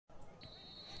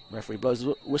Referee blows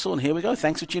the whistle, and here we go.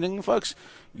 Thanks for tuning in, folks.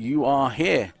 You are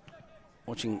here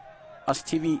watching Us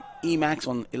TV EMAX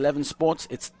on 11 Sports.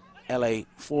 It's LA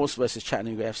Force versus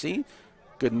Chattanooga FC.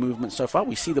 Good movement so far.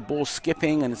 We see the ball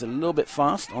skipping, and it's a little bit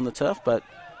fast on the turf, but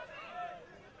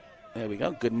there we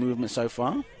go. Good movement so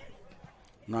far.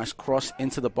 Nice cross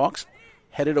into the box.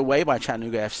 Headed away by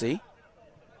Chattanooga FC.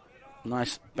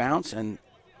 Nice bounce, and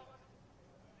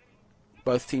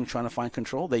both teams trying to find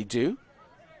control. They do.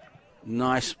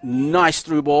 Nice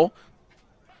through ball.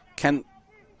 Can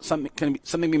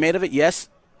something be made of it? Yes,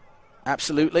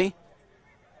 absolutely.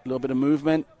 A little bit of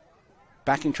movement.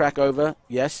 Backing track over.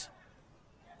 Yes.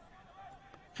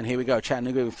 And here we go.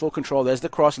 Chattanooga with full control. There's the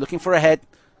cross. Looking for a head.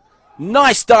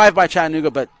 Nice dive by Chattanooga,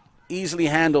 but easily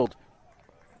handled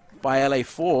by LA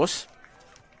Force.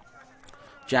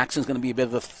 Jackson's going to be a bit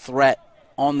of a threat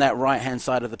on that right-hand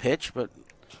side of the pitch, but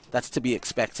that's to be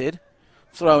expected.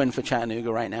 Throw in for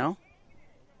Chattanooga right now.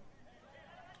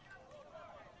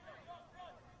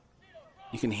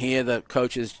 You can hear the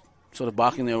coaches sort of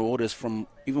barking their orders from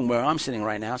even where I'm sitting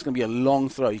right now. It's going to be a long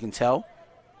throw, you can tell.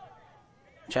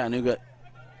 Chattanooga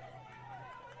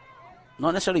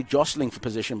not necessarily jostling for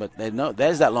position, but they know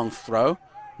there's that long throw.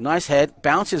 Nice head,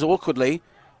 bounces awkwardly,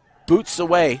 boots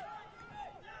away,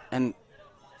 and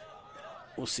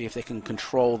we'll see if they can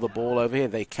control the ball over here.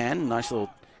 They can. Nice little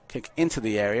kick into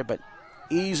the area, but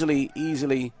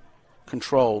easily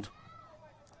controlled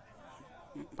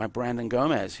by Brandon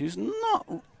Gomez, who's not,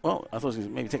 well, I thought he was going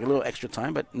to maybe take a little extra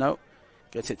time, but no.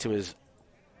 Gets it to his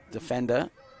defender.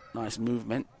 Nice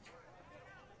movement.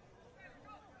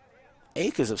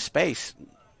 Acres of space.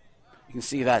 You can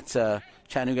see that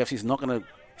Chattanooga FC is not going to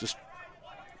just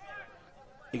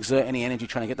exert any energy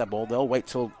trying to get that ball. They'll wait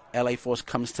till LA Force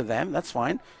comes to them. That's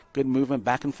fine. Good movement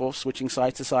back and forth, switching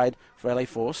side to side for LA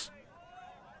Force.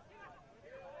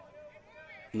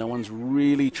 No one's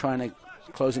really trying to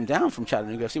close him down from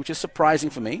Chattanooga FC, which is surprising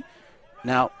for me.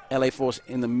 Now, LA Force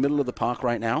in the middle of the park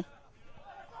right now.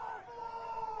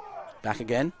 Back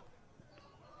again.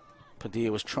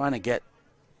 Padilla was trying to get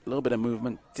a little bit of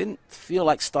movement. Didn't feel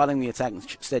like starting the attack.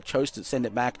 Instead, chose to send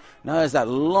it back. Now there's that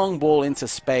long ball into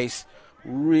space.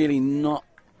 Really not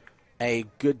a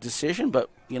good decision, but,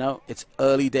 you know, it's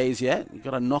early days yet. You've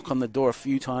got to knock on the door a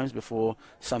few times before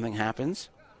something happens.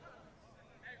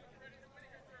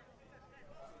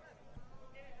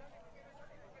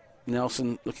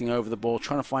 Nelson looking over the ball,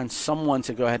 trying to find someone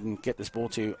to go ahead and get this ball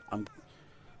to.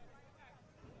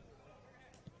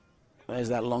 There's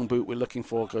that long boot we're looking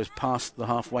for. Goes past the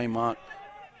halfway mark.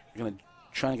 Going to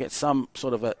try to get some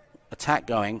sort of a attack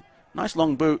going. Nice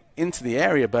long boot into the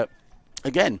area, but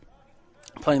again,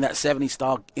 playing that 70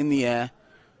 style in the air,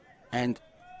 and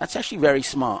that's actually very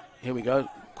smart. Here we go.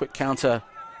 Quick counter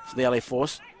for the LA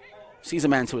Force. Sees a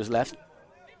man to his left.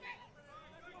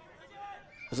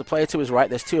 There's a player to his right.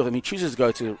 There's two of them. He chooses to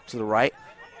go to the right.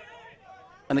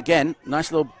 And again,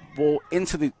 nice little ball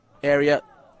into the area.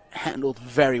 Handled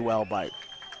very well by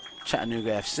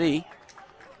Chattanooga FC.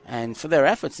 And for their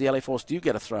efforts, the LA Force do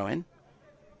get a throw in.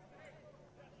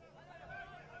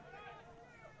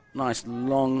 Nice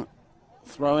long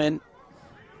throw in.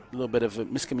 A little bit of a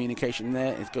miscommunication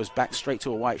there. It goes back straight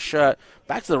to a white shirt.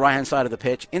 Back to the right-hand side of the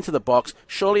pitch. Into the box.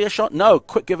 Surely a shot? No.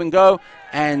 Quick give and go.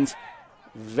 And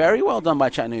very well done by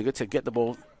Chattanooga to get the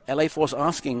ball. LA Force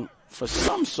asking for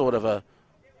some sort of a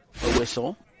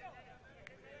whistle.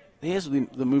 Here's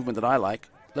the movement that I like.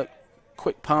 Look,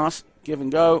 quick pass, give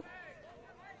and go.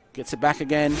 Gets it back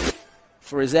again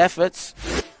for his efforts.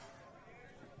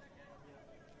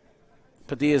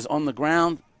 Padilla's on the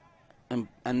ground, but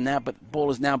the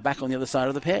ball is now back on the other side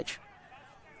of the pitch.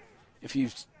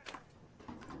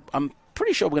 I'm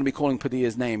pretty sure we're going to be calling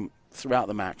Padilla's name throughout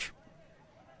the match.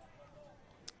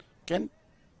 Again,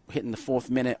 hitting the 4th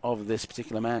minute of this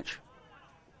particular match.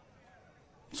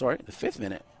 Sorry, the 5th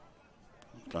minute.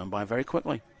 Going by very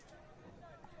quickly.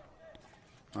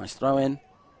 Nice throw in.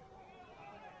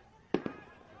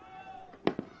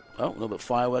 Oh, a little bit of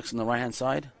fireworks on the right-hand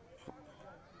side.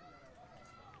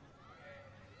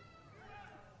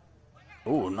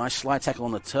 Oh, nice slide tackle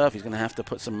on the turf. He's going to have to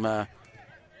put some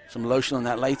lotion on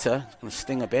that later. It's going to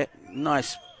sting a bit.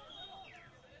 Nice.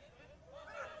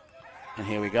 And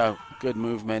here we go. Good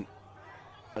movement.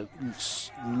 A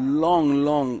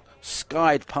long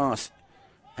skied pass.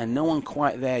 And no one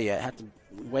quite there yet. Had to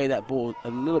weigh that ball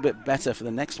a little bit better for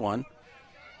the next one.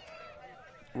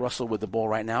 Russell with the ball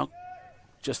right now.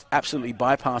 Just absolutely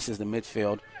bypasses the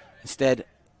midfield. Instead,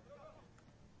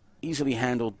 easily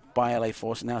handled by LA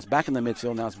Force. Now it's back in the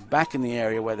midfield. Now it's back in the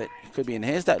area where it could be. And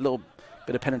here's that little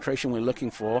bit of penetration we're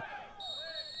looking for. A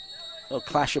little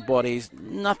clash of bodies.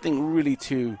 Nothing really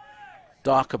too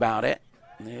dark about it.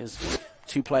 There's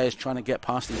two players trying to get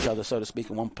past each other, so to speak,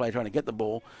 and one player trying to get the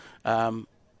ball.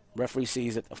 Referee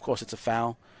sees it. Of course, it's a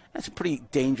foul. That's a pretty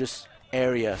dangerous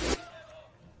area.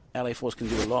 LA Force can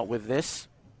do a lot with this.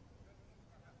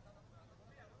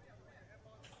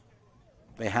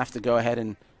 They have to go ahead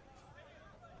and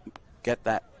get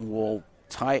that wall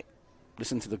tight.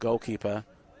 Listen to the goalkeeper.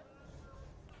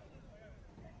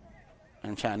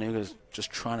 And Chattanooga's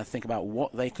just trying to think about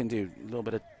what they can do. A little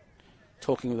bit of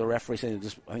talking with the referee, saying,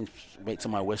 just, I think, wait till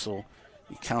my whistle.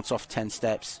 He counts off 10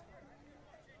 steps.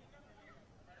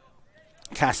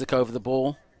 Kasich over the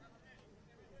ball.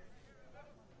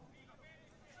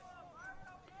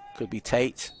 Could be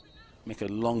Tate. Make a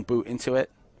long boot into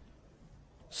it.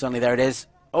 Suddenly there it is.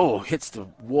 Oh, hits the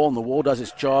wall, and the wall does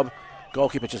its job.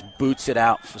 Goalkeeper just boots it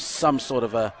out for some sort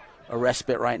of a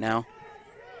respite right now.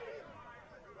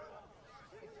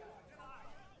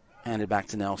 Handed back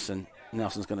to Nelson.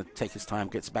 Nelson's going to take his time,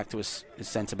 gets back to his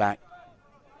center back.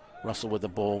 Russell with the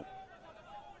ball.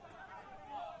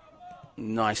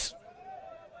 Nice.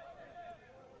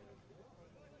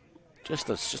 Just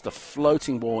a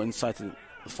floating ball inside the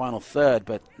final third,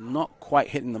 but not quite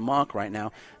hitting the mark right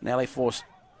now. And LA Force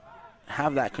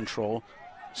have that control.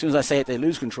 As soon as I say it, they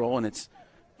lose control, and it's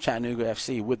Chattanooga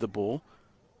FC with the ball.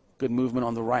 Good movement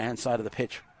on the right-hand side of the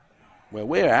pitch where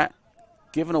we're at.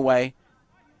 Given away.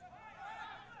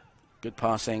 Good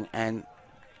passing, and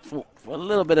for a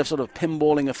little bit of sort of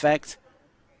pinballing effect,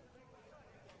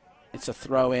 it's a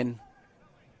throw-in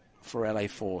for LA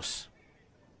Force.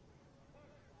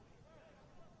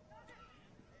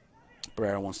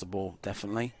 Barrera wants the ball,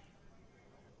 definitely.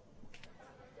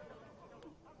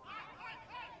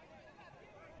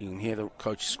 You can hear the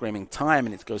coach screaming time,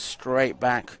 and it goes straight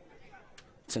back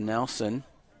to Nelson.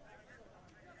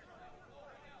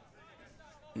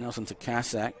 Nelson to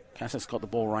Kasich. Kasich's got the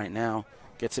ball right now.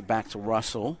 Gets it back to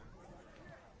Russell.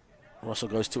 Russell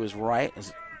goes to his right.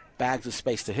 There's bags of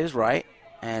space to his right.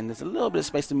 And there's a little bit of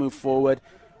space to move forward.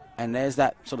 And there's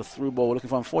that sort of through ball we're looking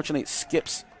for. Unfortunately, it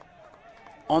skips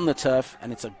on the turf.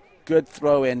 And it's a good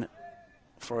throw-in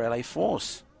for LA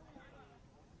Force.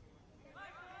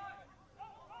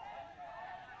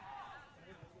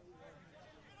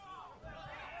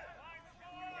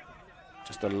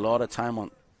 Just a lot of time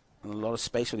on, and a lot of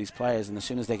space for these players, and as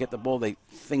soon as they get the ball,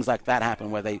 things like that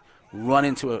happen where they run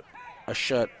into a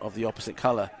shirt of the opposite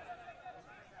color.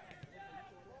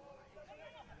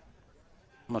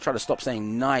 I'm going to try to stop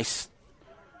saying nice,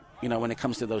 when it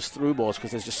comes to those through balls, because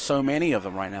there's just so many of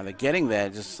them right now. They're getting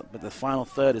there, but the final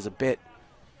third is a bit,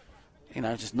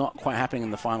 just not quite happening in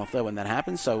the final third when that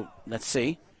happens. So let's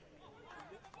see.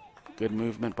 Good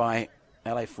movement by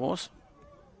LA Force.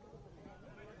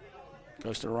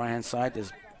 Goes to the right-hand side.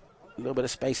 There's a little bit of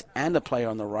space and a player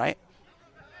on the right.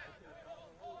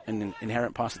 An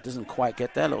inherent pass that doesn't quite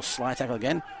get there. A little slide tackle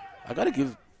again. I got to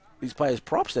give these players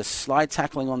props. They're slide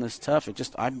tackling on this turf.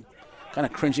 I'm kind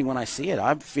of cringing when I see it.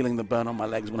 I'm feeling the burn on my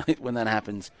legs when that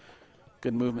happens.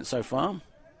 Good movement so far.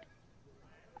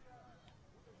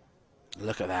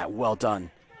 Look at that. Well done.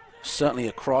 Certainly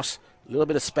a cross. A little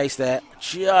bit of space there.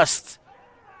 Just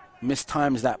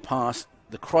mistimes that pass.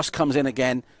 The cross comes in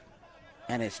again.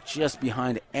 And it's just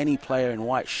behind any player in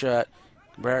white shirt.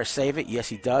 Barrera save it? Yes,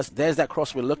 he does. There's that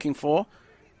cross we're looking for.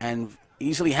 And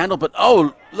easily handled. But,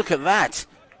 oh, look at that.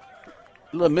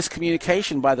 A little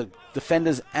miscommunication by the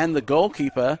defenders and the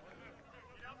goalkeeper.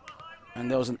 And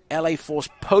there was an LA Force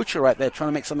poacher right there trying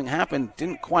to make something happen.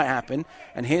 Didn't quite happen.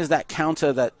 And here's that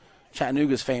counter that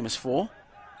Chattanooga's famous for.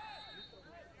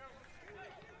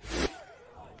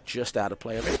 Just out of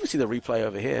play. You can see the replay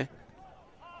over here.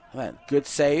 That good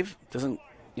save. Doesn't,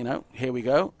 here we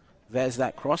go. There's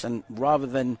that cross. And rather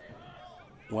than,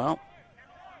 a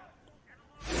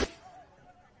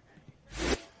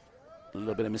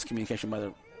little bit of miscommunication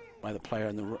by the player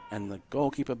and the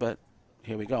goalkeeper, but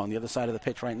here we go. On the other side of the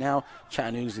pitch right now,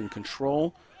 Chattanooga's in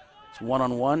control. It's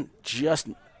one-on-one. Just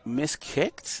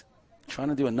miskicked. Trying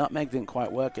to do a nutmeg. Didn't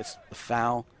quite work. It's the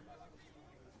foul.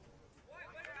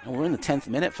 And we're in the 10th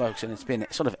minute, folks, and it's been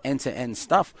sort of end-to-end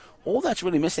stuff. All that's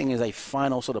really missing is a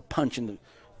final sort of punch in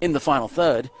the final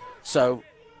third. So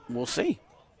we'll see.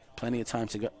 Plenty of time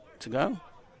to go.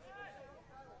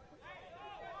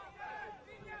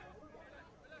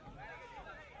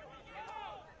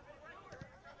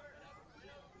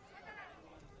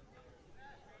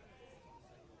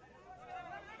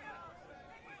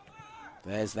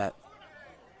 There's that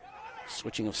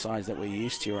switching of sides that we're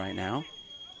used to right now.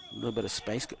 A little bit of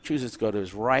space. Chooses to go to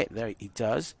his right. There he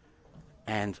does.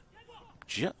 And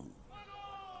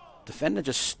defender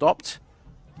just stopped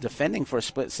defending for a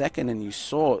split second, and you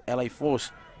saw LA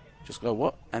Force Just go,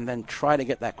 what? And then try to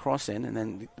get that cross in, and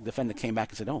then the defender came back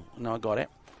and said, oh, no, I got it.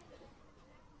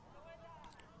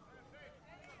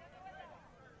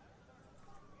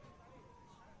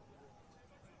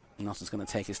 Nelson's going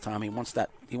to take his time. He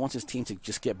wants his team to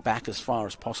just get back as far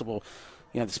as possible.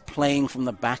 You know, this playing from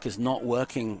the back is not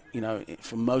working, you know,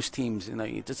 for most teams. You know,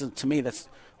 it doesn't, to me, that's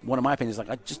one of my opinions. Like,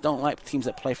 I just don't like teams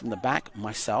that play from the back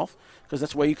myself, because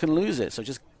that's where you can lose it. So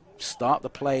just start the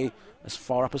play as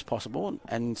far up as possible.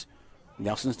 And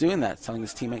Nelson's doing that, telling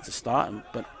his teammates to start.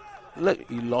 But look,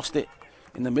 you lost it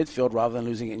in the midfield rather than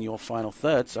losing it in your final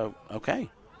third. So, okay.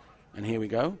 And here we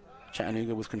go.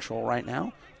 Chattanooga with control right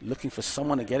now, looking for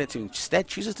someone to get it to. Instead,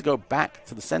 chooses to go back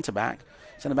to the center back.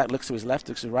 Center back looks to his left,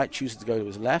 looks to his right, chooses to go to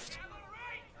his left.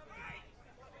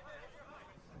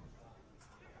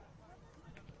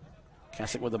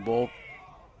 Kasich with the ball.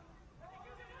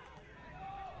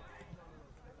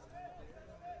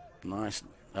 Nice.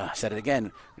 Said it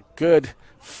again. Good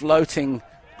floating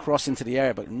cross into the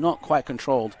area, but not quite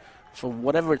controlled. For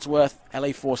whatever it's worth,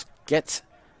 LA Force gets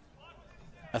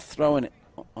a throw in it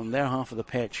on their half of the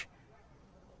pitch.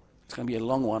 It's going to be a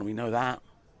long one, we know that.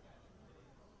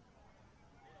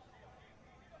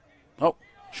 Oh,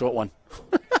 short one.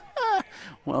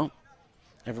 Well,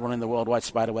 everyone in the worldwide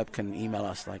spiderweb can email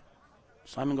us like,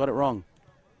 Simon got it wrong.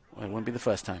 Well, it won't be the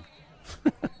first time.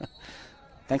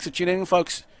 Thanks for tuning in,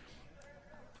 folks.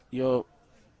 You're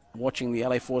watching the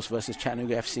LA Force versus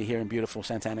Chattanooga FC here in beautiful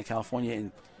Santa Ana, California.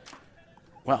 And,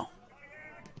 well,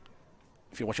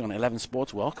 if you're watching on 11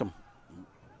 Sports, welcome.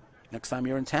 Next time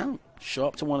you're in town, show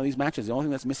up to one of these matches. The only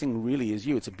thing that's missing really is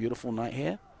you. It's a beautiful night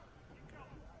here.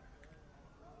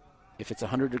 If it's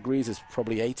 100 degrees, it's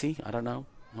probably 80. I don't know.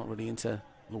 Not really into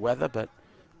the weather, but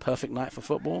perfect night for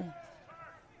football.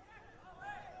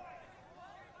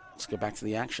 Let's go back to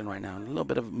the action right now. A little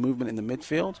bit of movement in the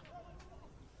midfield.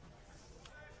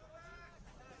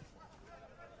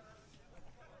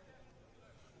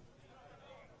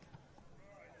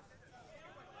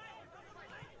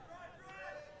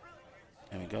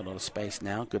 There we go, a lot of space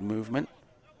now. Good movement.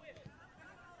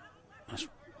 That's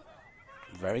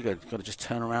very good. Got to just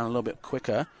turn around a little bit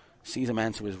quicker. Sees a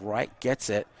man to his right, gets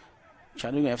it.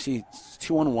 Chattanooga FC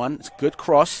 2-on-1. It's a good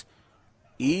cross.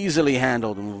 Easily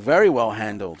handled and very well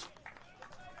handled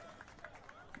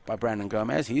by Brandon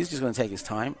Gomez. He's just going to take his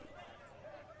time.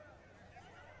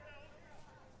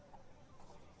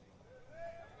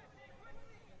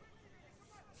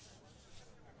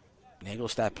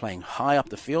 Nagelstad playing high up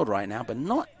the field right now, but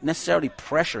not necessarily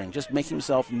pressuring, just making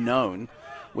himself known,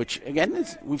 which, again,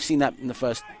 we've seen that in the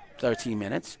first 13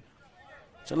 minutes.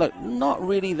 So, look, not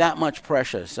really that much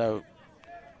pressure. So,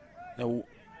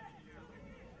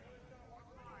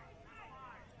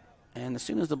 and as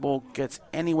soon as the ball gets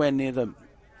anywhere near the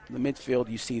midfield,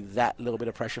 you see that little bit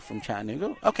of pressure from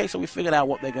Chattanooga. Okay, so we figured out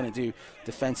what they're going to do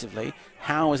defensively.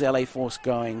 How is LA Force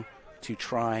going to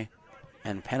try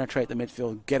and penetrate the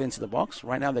midfield, get into the box?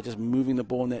 Right now, they're just moving the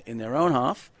ball in their own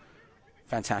half.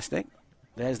 Fantastic.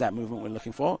 There's that movement we're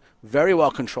looking for. Very well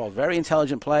controlled. Very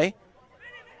intelligent play.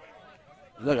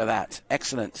 Look at that.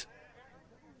 Excellent.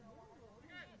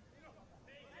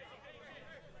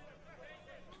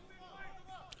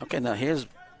 Okay, now here's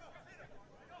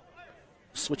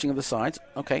switching of the sides.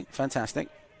 Okay, fantastic.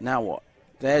 Now what?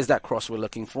 There's that cross we're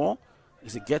looking for.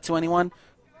 Does it get to anyone?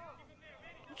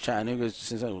 Chattanooga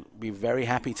will be very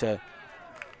happy to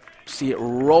see it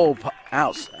roll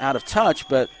out of touch,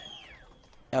 but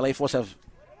LA Force have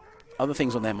other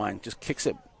things on their mind. Just kicks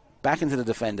it back into the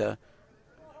defender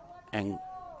and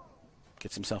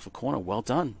gets himself a corner. Well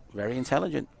done. Very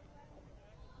intelligent.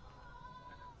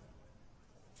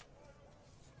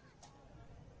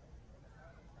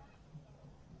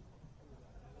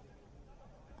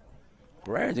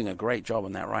 Barrera doing a great job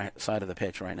on that right side of the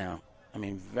pitch right now. I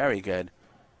mean, very good.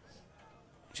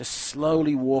 Just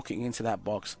slowly walking into that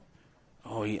box.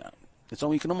 Oh, you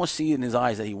can almost see in his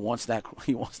eyes that he wants that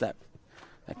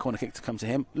corner kick to come to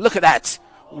him. Look at that!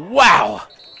 Wow!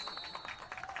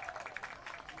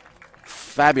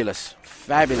 Fabulous,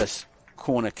 fabulous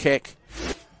corner kick.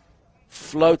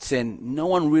 Floats in. No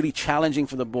one really challenging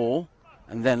for the ball.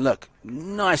 And then look,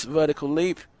 nice vertical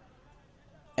leap.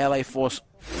 LA Force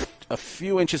a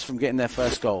few inches from getting their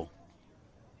first goal.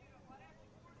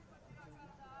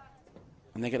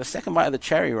 And they get a second bite of the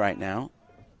cherry right now.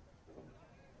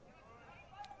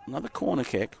 Another corner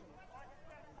kick.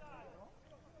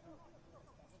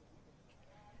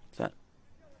 Is that?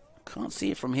 Can't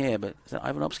see it from here, but is that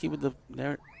Ivanovsky with the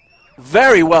there?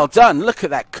 Very well done. Look at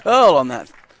that curl on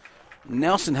that.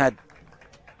 Nelson had,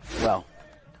 well,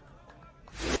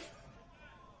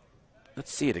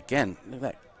 let's see it again. Look at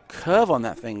that curve on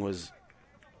that thing was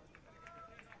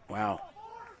Wow.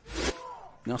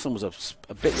 Nelson was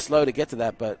a bit slow to get to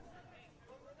that, but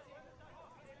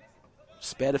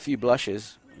spared a few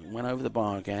blushes. Went over the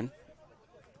bar again.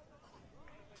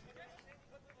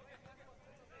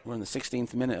 We're in the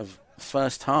 16th minute of the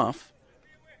first half.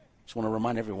 Just want to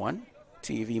remind everyone,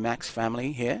 TV Max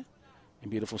family here in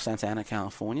beautiful Santa Ana,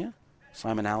 California.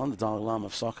 Simon Allen, the Dalai Lama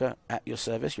of soccer, at your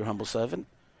service, your humble servant.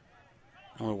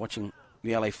 And we're watching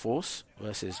the LA Force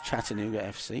versus Chattanooga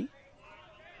FC.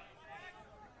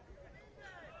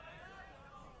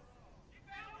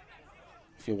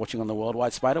 If you're watching on the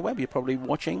Worldwide Spiderweb, you're probably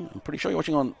watching, I'm pretty sure you're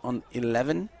watching on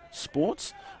 11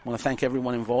 Sports. I want to thank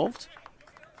everyone involved.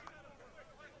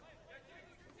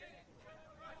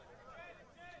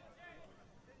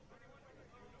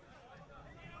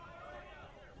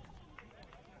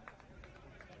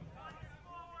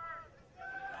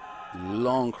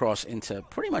 Long cross into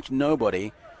pretty much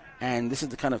nobody, and this is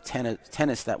the kind of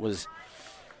tennis that was,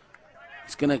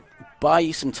 it's going to buy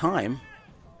you some time.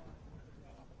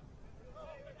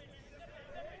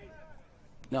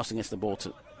 Nelson gets the ball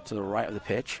to the right of the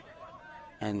pitch,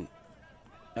 and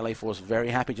LA Force very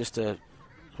happy just to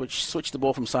switch the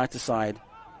ball from side to side.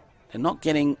 They're not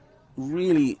getting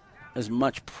really as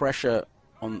much pressure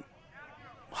on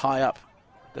high up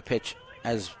the pitch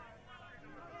as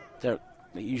they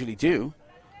usually do.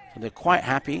 So they're quite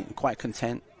happy and quite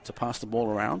content to pass the ball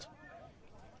around.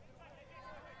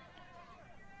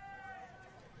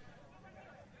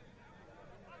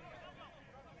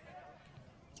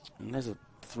 And there's a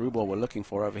through ball we're looking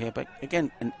for over here. But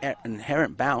again, an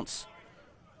inherent bounce,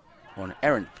 or an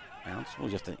errant bounce. We'll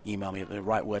just have to email me the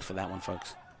right word for that one,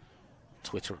 folks.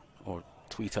 Twitter or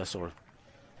tweet us or...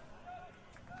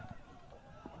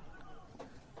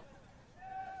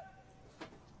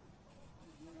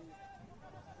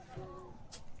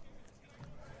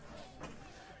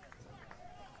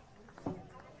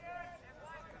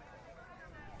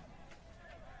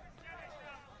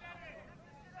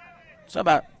 So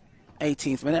about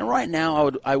 18th minute. Right now,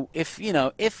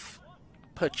 if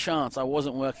perchance I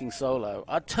wasn't working solo,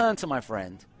 I'd turn to my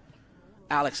friend,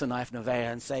 Alex the Knife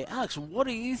Nevaeh, and say, Alex, what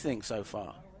do you think so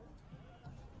far?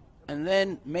 And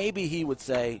then maybe he would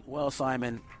say, well,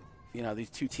 Simon, these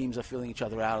two teams are feeling each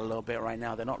other out a little bit right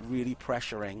now. They're not really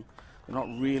pressuring. They're not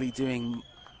really doing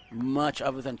much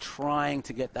other than trying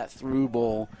to get that through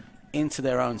ball into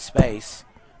their own space,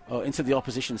 or into the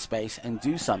opposition space, and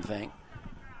do something.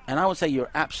 And I would say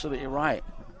you're absolutely right.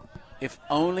 If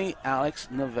only Alex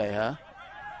the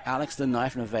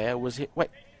Knife Nevaeh, was here. Wait.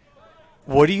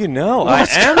 What do you know? I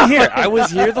am here. I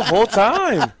was here the whole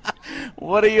time.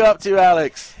 What are you up to,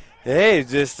 Alex? Hey,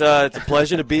 just it's a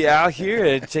pleasure to be out here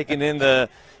and taking in the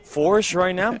Force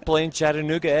right now, playing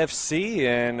Chattanooga FC,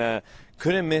 and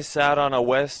couldn't miss out on a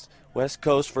West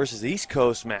Coast versus East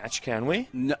Coast match, can we?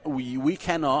 No, we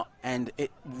cannot. And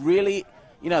it really,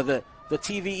 the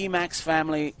TV Emax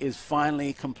family is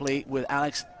finally complete with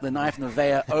Alex the Knife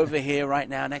Nevaeh over here right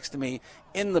now next to me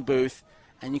in the booth.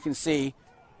 And you can see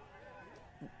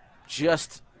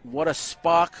just what a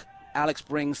spark Alex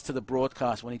brings to the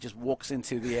broadcast when he just walks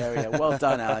into the area. Well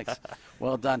done, Alex.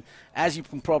 Well done. As you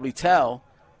can probably tell,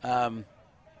 we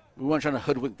weren't trying to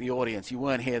hoodwink the audience. You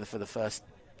weren't here for the first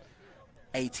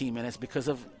 18 minutes because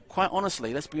of, quite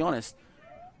honestly, let's be honest,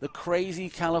 the crazy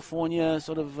California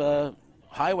sort of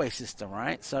highway system,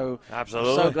 right? So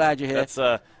absolutely, so glad you're here.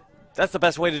 That's the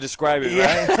best way to describe it,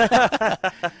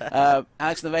 right?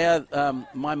 Alex Nevaeh,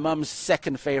 my mum's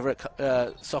second favorite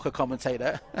soccer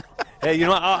commentator. Hey,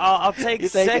 I'll take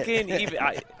second.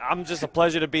 I'm just a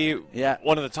pleasure to be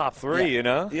one of the top three.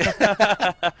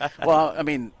 Yeah. Well, I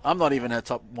mean, I'm not even a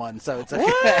top one, so it's okay.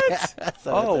 What?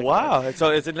 So wow!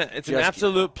 So it's an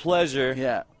absolute pleasure.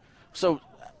 Yeah. So,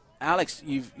 Alex,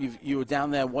 you were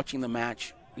down there watching the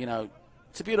match.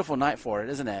 It's a beautiful night for it,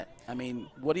 isn't it? I mean,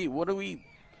 what do we?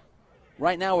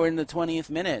 Right now we're in the 20th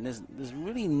minute, and there's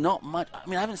really not much. I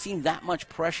mean, I haven't seen that much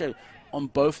pressure on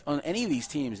any of these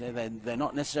teams. They're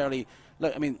not necessarily.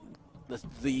 Look, I mean,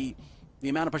 the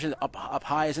amount of pressure up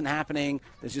high isn't happening.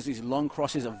 There's just these long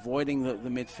crosses avoiding the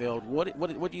midfield.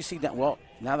 What do you see that? Well,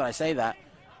 now that I say that,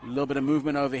 a little bit of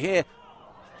movement over here.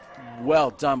 Well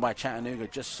done by Chattanooga.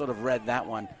 Just sort of read that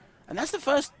one, and that's the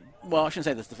first. Well, I shouldn't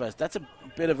say that's the first. That's a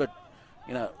bit of a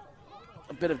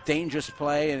dangerous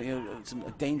play, and it's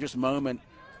a dangerous moment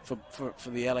for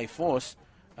the LA Force.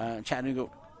 Chattanooga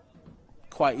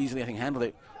quite easily, I think, handled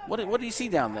it. What do you see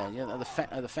down there?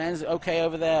 Are the fans okay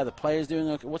over there? Are the players doing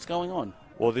okay? What's going on?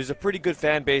 Well, there's a pretty good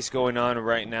fan base going on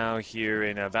right now here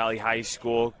in Valley High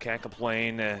School. Can't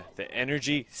complain. The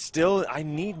energy still, I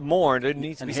need more. There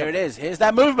needs to be here it is. Here's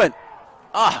that movement.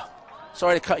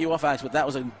 Sorry to cut you off, Alex, but that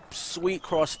was a sweet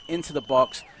cross into the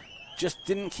box. Just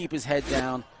didn't keep his head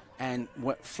down and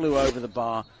flew over the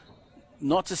bar.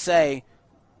 Not to say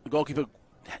the goalkeeper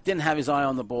didn't have his eye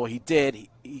on the ball. He did.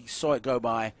 He saw it go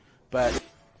by. But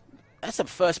that's the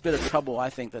first bit of trouble, I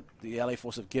think, that the LA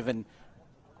Force have given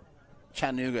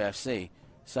Chattanooga FC.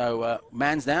 So,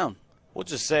 man's down. We'll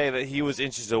just say that he was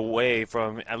inches away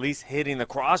from at least hitting the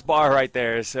crossbar right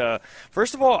there. So,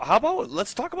 first of all,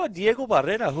 let's talk about Diego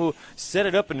Barrera, who set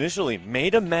it up initially,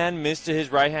 made a man miss to his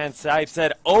right-hand side,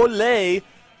 said, "Ole,"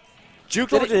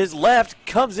 juked over to his left,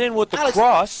 comes in with the Alex,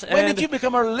 cross. When did you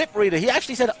become a lip reader? He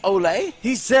actually said "Ole."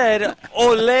 He said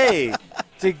 "Ole"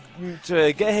 to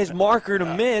get his marker to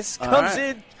miss. Comes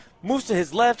in, moves to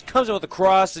his left, comes in with a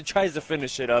cross, and tries to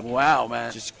finish it up. Wow,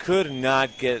 man. Just could not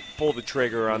pull the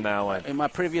trigger on that one. In my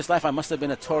previous life, I must have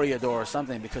been a toreador or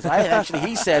something, because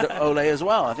he said "Ole" as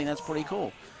well. I think that's pretty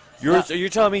cool. You're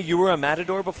telling me you were a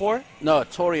matador before? No, a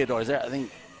toreador.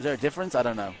 Is there a difference? I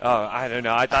don't know. Oh, I don't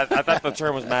know. I thought the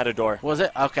term was matador. Was it?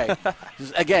 Okay.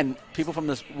 Again, people from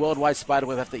this worldwide spider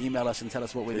web have to email us and tell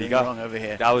us what we're doing wrong over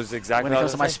here. That was exactly when it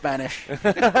comes to my Spanish.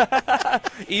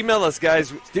 Email us,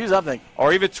 guys. Do something.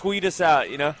 Or even tweet us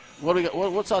out, you know. What do we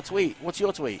got? What's our tweet? What's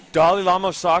your tweet? Dalai Lama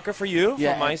of Soccer for you.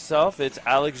 Yeah. For myself, it's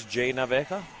Alex J.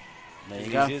 Naveja. There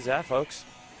you go. Easy as that, folks.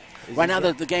 Right now,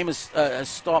 the game has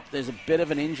stopped. There's a bit of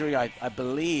an injury, I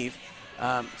believe.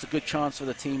 It's a good chance for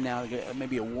the team now to get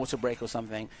maybe a water break or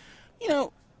something. You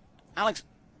know, Alex,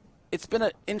 it's been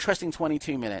an interesting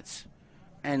 22 minutes.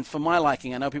 And for my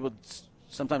liking, I know people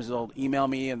sometimes they'll email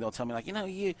me and they'll tell me, like,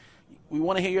 we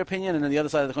want to hear your opinion. And then the other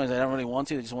side of the coin is they don't really want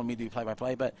to. They just want me to do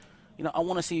play-by-play. But, I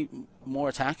want to see more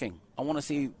attacking. I want to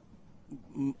see,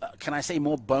 can I say,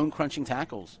 more bone-crunching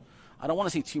tackles. I don't want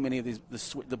to see too many of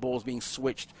the balls being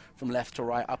switched from left to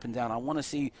right, up and down. I want to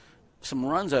see some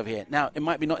runs over here. Now, it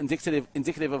might be not indicative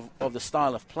of the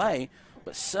style of play,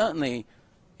 but certainly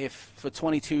if for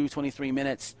 22, 23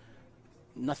 minutes,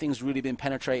 nothing's really been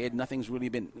penetrated, nothing's really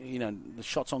been, the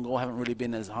shots on goal haven't really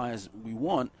been as high as we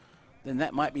want, then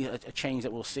that might be a change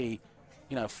that we'll see,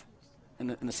 in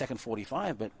the second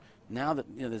 45. But now that,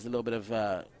 there's a little bit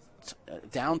of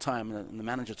downtime and the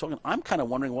manager's talking, I'm kind of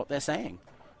wondering what they're saying.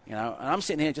 And I'm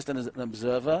sitting here just as an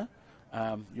observer,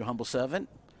 your humble servant,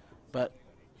 but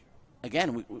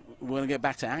again, we're going to get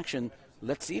back to action.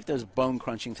 Let's see if those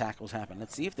bone-crunching tackles happen.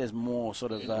 Let's see if there's more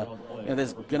sort of,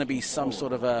 there's going to be some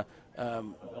sort of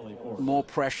more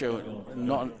pressure,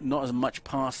 not as much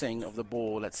passing of the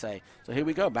ball, let's say. So here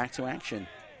we go, back to action.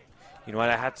 You know what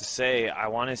I have to say? I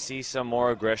want to see some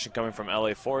more aggression coming from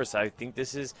LA Force. I think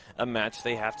this is a match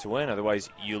they have to win. Otherwise,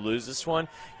 you lose this one,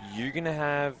 you're going to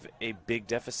have a big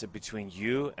deficit between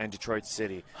you and Detroit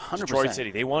City. 100%. Detroit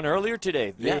City, they won earlier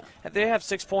today. They have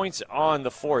 6 points on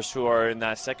the Force, who are in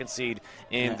that second seed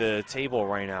in the table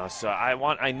right now. So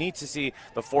I need to see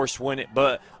the Force win it.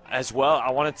 But as well,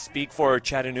 I want to speak for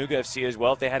Chattanooga FC as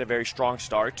well. They had a very strong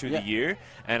start to the year,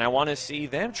 and I want to see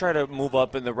them try to move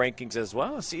up in the rankings as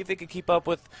well, see if they can keep up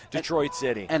with Detroit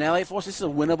City. And LA Force, this is a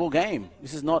winnable game.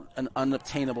 This is not an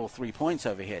unobtainable 3 points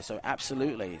over here, so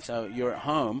absolutely. So you're at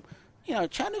home.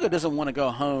 Chattanooga doesn't want to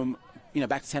go home,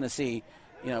 back to Tennessee,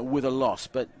 with a loss,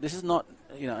 but this is not,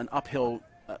 an uphill,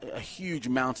 a huge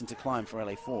mountain to climb for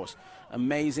LA Force.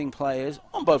 Amazing players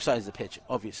on both sides of the pitch,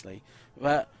 obviously,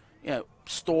 but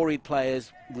storied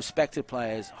players, respected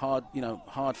players,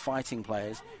 hard fighting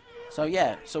players. So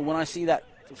so when I see that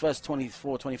first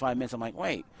 24, 25 minutes, I'm like,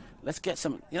 wait, let's get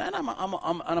some. And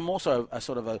I'm also a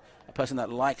sort of a person that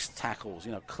likes tackles,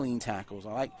 clean tackles.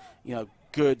 I like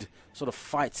good sort of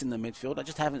fights in the midfield. I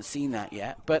just haven't seen that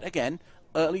yet. But again,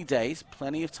 early days,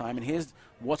 plenty of time, and here's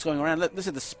what's going around.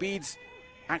 Listen, the speed's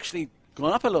actually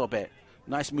gone up a little bit.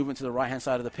 Nice movement to the right-hand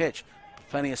side of the pitch.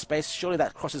 Plenty of space. Surely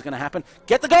that cross is going to happen.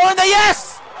 Get the goal in there.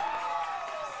 Yes!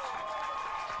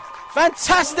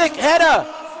 Fantastic header.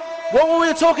 What were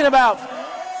we talking about?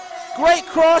 Great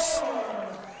cross.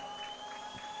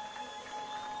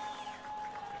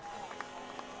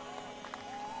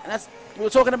 And we were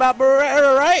talking about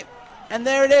Barrera, right? And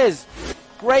there it is.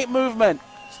 Great movement.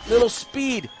 Little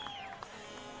speed.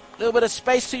 A little bit of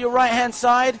space to your right-hand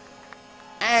side.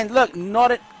 And look,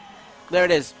 there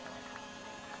it is.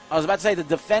 I was about to say the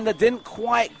defender didn't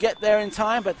quite get there in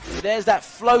time, but there's that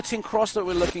floating cross that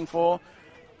we're looking for.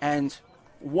 And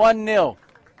 1-0.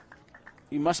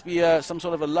 You must be some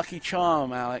sort of a lucky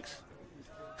charm, Alex.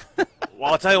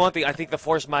 Well, I'll tell you one thing. I think the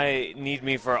Force might need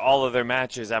me for all of their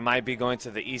matches. I might be going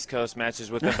to the East Coast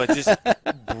matches with them, but just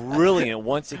brilliant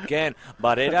once again.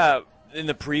 Barrera in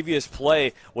the previous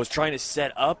play was trying to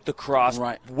set up the cross.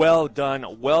 Right. Well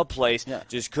done, well placed. Yeah.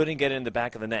 Just couldn't get it in the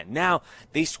back of the net. Now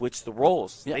they switch the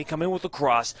roles. Yeah. They come in with the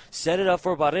cross, set it up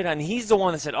for Barrera, and he's the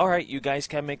one that said, all right, you guys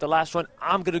can't make the last one.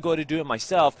 I'm going to go to do it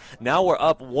myself. Now we're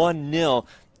up 1-0,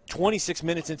 26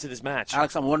 minutes into this match.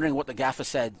 Alex, I'm wondering what the gaffer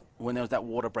said when there was that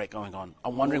water break going on.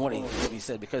 I'm wondering what he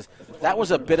said, because that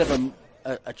was a bit of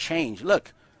a change.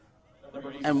 Look,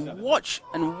 and watch.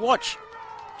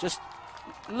 Just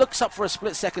looks up for a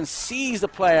split second, sees the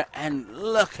player, and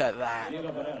look at that.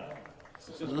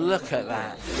 Look at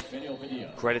that.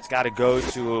 Credit's got to go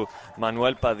to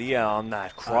Manuel Padilla on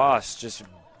that cross. Just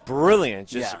brilliant.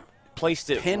 Just placed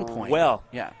it pinpoint well.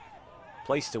 Yeah.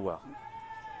 Placed it well.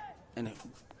 And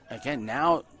again,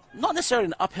 now, not necessarily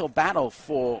an uphill battle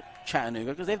for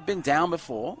Chattanooga, because they've been down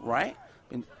before, right?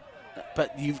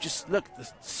 But you've just, look, the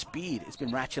speed, it's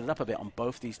been ratcheted up a bit on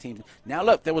both these teams. Now,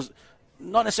 look, there was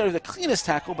not necessarily the cleanest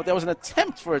tackle, but there was an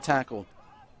attempt for a tackle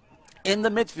in the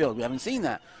midfield. We haven't seen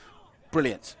that.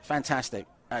 Brilliant. Fantastic.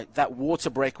 That water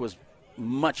break was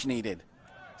much needed.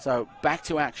 So, back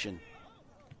to action.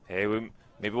 Hey,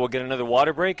 maybe we'll get another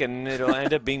water break, and it'll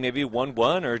end up being maybe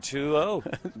 1-1 or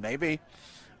 2-0. Maybe.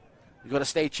 You've got to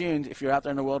stay tuned. If you're out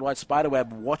there in the worldwide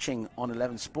spiderweb watching on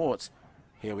 11 Sports,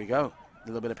 here we go. A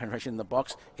little bit of penetration in the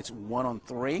box. It's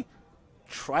 1-on-3.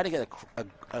 Try to get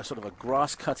a sort of a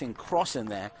grass-cutting cross in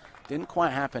there. Didn't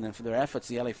quite happen, and for their efforts,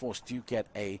 the LA Force do get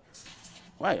a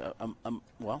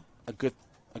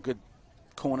good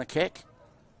corner kick.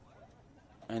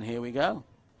 And here we go.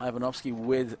 Ivanovsky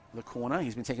with the corner.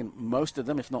 He's been taking most of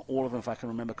them, if not all of them, if I can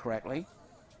remember correctly.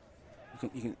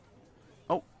 You can.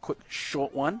 Oh, quick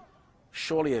short one.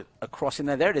 Surely a cross in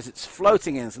there. There it is. It's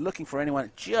floating in. It's looking for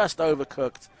anyone. Just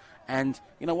overcooked. And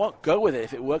you know what? Go with it.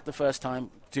 If it worked the first time,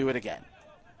 do it again.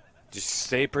 Just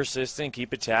stay persistent,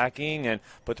 keep attacking, and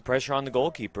put the pressure on the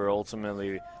goalkeeper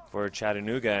ultimately for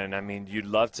Chattanooga. And, I mean, you'd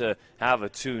love to have a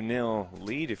 2-0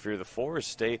 lead if you're the Force.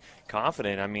 Stay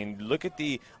confident. I mean, look at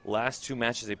the last two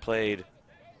matches they played.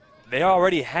 They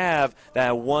already have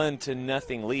that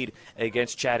 1-0 lead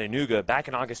against Chattanooga back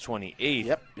in August 28th.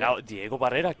 Yep. Now, Diego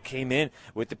Barrera came in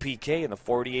with the PK in the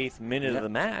 48th minute of the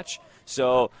match.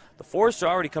 So the Force are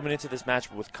already coming into this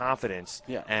match with confidence.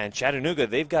 Yeah. And Chattanooga,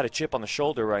 they've got a chip on the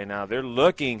shoulder right now. They're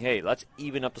looking, hey, let's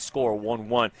even up the score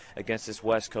 1-1 against this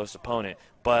West Coast opponent.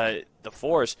 But the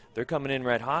Force, they're coming in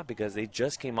red hot because they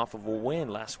just came off of a win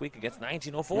last week against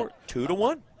 1904,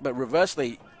 2-1. But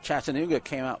reversely, Chattanooga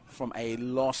came out from a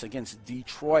loss against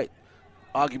Detroit,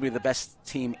 arguably the best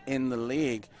team in the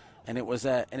league, and it was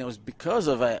because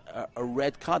of a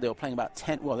red card. They were playing about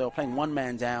 10. Well, they were playing one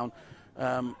man down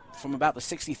from about the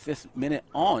 65th minute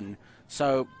on,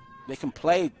 so they can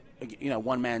play,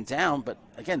 one man down. But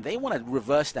again, they want to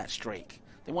reverse that streak.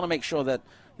 They want to make sure that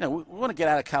we want to get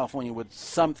out of California with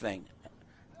something.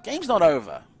 Game's not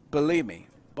over, believe me.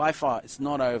 By far, it's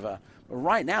not over. But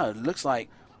right now, it looks like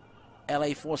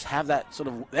LA Force have that sort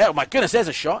of. Oh my goodness, there's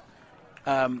a shot.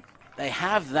 They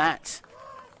have that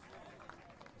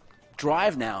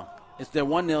drive now. If they're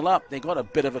 1-0 up, they got a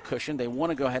bit of a cushion. They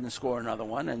want to go ahead and score another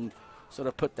one and sort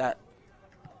of put that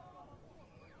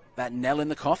nail in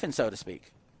the coffin, so to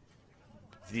speak.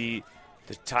 The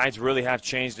tides really have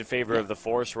changed in favor of the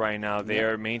Force right now. They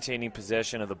are maintaining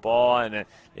possession of the ball, and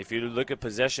if you look at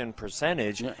possession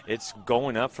percentage, it's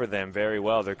going up for them very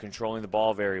well. They're controlling the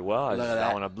ball very well. I just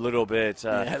that one a little bit,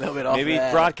 a little bit off maybe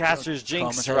there. Broadcaster's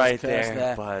jinx right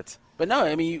there. But no,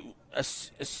 I mean,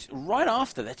 right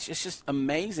after that, it's just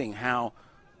amazing how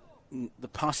the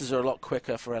passes are a lot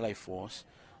quicker for LA Force.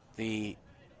 The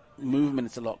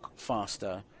movement is a lot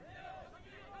faster.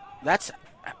 That's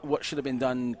what should have been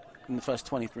done in the first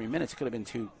 23 minutes. It could have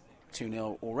been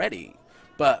 2-0 already.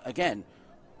 But again,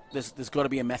 there's got to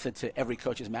be a method to every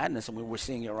coach's madness, and we're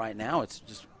seeing it right now. It's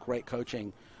just great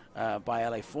coaching by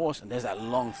LA Force. And there's that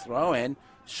long throw in.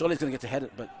 Surely he's going to get to head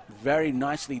it, but very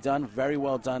nicely done, very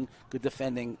well done. Good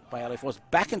defending by LA Force.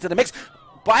 Back into the mix.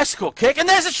 Bicycle kick, and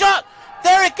there's a shot.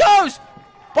 There it goes.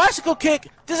 Bicycle kick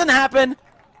doesn't happen.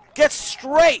 Gets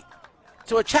straight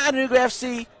to a Chattanooga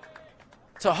FC,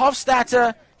 to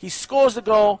Hofstadter. He scores the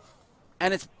goal,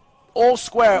 and it's all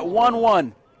square at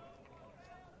 1-1.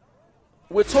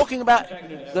 We're talking about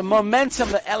the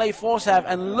momentum that LA Force have,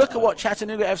 and look at what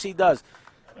Chattanooga FC does.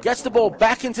 Gets the ball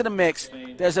back into the mix.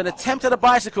 There's an attempt at a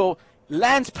bicycle,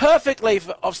 lands perfectly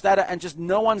for Hofstadter, and just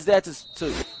no one's there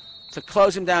to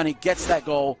close him down. He gets that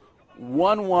goal,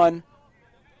 1-1,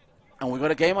 and we've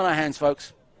got a game on our hands,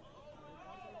 folks.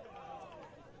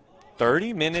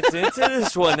 30 minutes into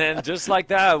this one, and just like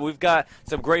that, we've got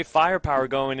some great firepower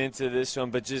going into this one.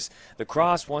 But just the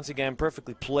cross, once again,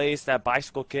 perfectly placed. That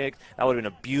bicycle kick, that would have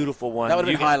been a beautiful one. That would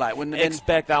have been highlight. Wouldn't it?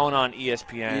 Expect that one on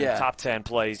ESPN. Yeah. Top 10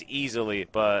 plays easily.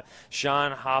 But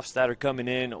Sean Hofstadter coming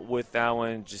in with that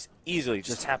one, just easily,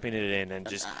 just tapping it in and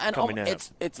just coming in.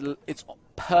 It's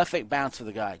perfect bounce for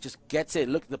the guy. Just gets it.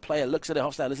 Look, the player looks at it.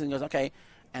 Hofstadter listens and goes, okay,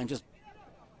 and just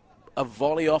a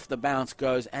volley off the bounce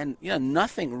goes, and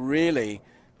nothing really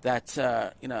that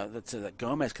that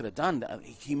Gomez could have done.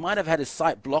 He might have had his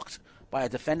sight blocked by a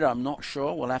defender. I'm not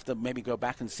sure. We'll have to maybe go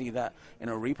back and see that in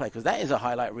a replay, because that is a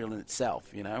highlight reel in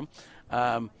itself.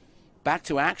 Back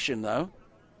to action though.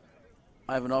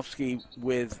 Ivanovsky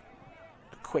with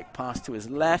a quick pass to his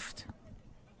left,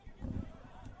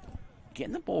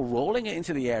 getting the ball, rolling it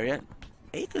into the area.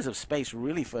 Acres of space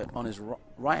really on his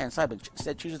right hand side, but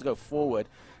instead chooses to go forward.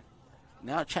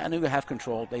 Now Chattanooga have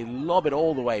control. They lob it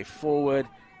all the way forward.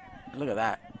 Look at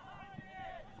that.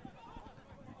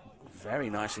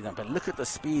 Very nicely done. But look at the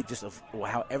speed just of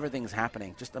how everything's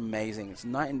happening. Just amazing. It's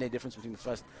night and day difference between the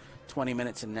first 20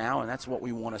 minutes and now, and that's what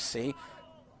we want to see.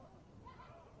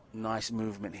 Nice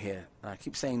movement here. I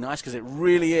keep saying nice because it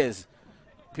really is.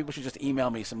 People should just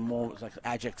email me some more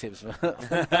adjectives.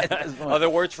 Other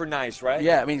words for nice, right?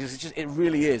 Yeah, I mean, it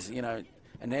really is, And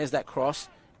there's that cross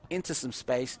into some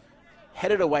space.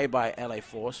 Headed away by LA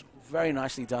Force. Very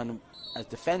nicely done as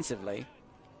defensively.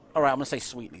 All right, I'm going to say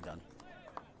sweetly done.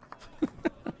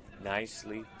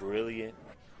 Nicely, brilliant.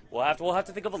 We'll have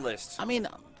to think of a list. I mean,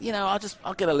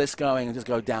 I'll get a list going and just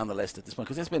go down the list at this point,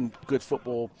 because it's been good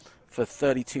football for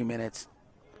 32 minutes.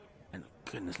 And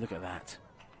goodness, look at that.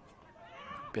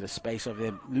 Bit of space over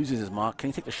there. Loses his mark.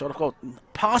 Can he take the shot? Of course,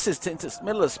 passes into the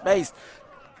middle of space.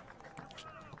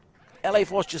 LA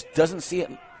Force just doesn't see it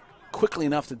quickly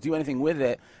enough to do anything with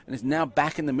it, and is now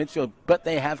back in the midfield, but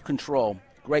they have control.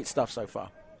 Great stuff so far.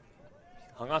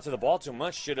 Hung on to the ball too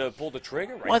much. Should have pulled the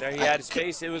trigger right there. He had his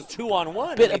space. It was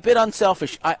 2-on-1. A bit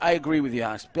unselfish. I agree with you,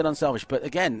 Alex. A bit unselfish. But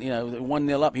again,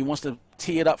 1-0 up. He wants to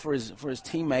tee it up for his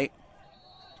teammate.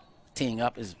 Teeing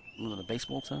up is the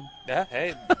baseball term. Yeah,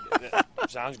 hey,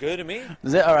 sounds good to me.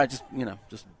 Is it? All right,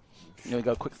 just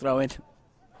go quick throw in.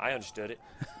 I understood it.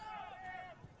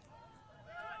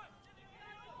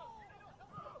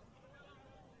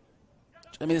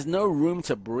 I mean, there's no room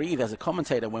to breathe as a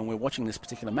commentator when we're watching this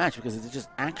particular match, because it's just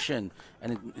action,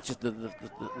 and it's just the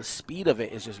speed of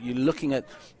it is just, you're looking at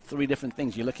three different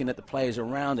things. You're looking at the players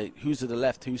around it, who's to the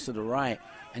left, who's to the right,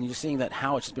 and you're seeing that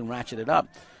how it's just been ratcheted up.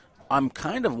 I'm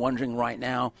kind of wondering right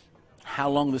now how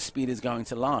long the speed is going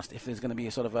to last, if there's going to be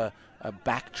a sort of a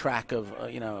backtrack of,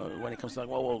 when it comes to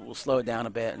we'll slow it down a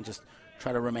bit and just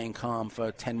try to remain calm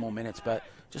for 10 more minutes. But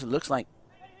just looks like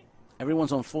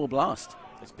everyone's on full blast.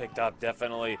 It's picked up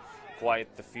definitely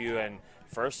quite the few, and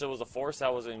first it was the Force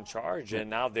that was in charge, and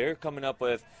now they're coming up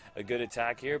with a good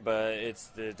attack here, but it's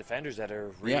the defenders that are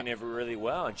reading it really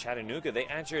well. And Chattanooga, they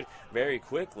answered very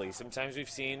quickly. Sometimes we've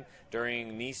seen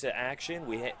during NISA action,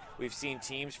 we've seen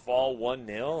teams fall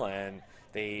 1-0 and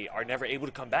they are never able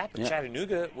to come back. But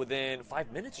Chattanooga, within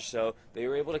 5 minutes or so, they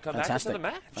were able to come back into the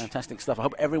match. Fantastic stuff. I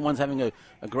hope everyone's having a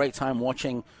great time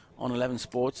watching on 11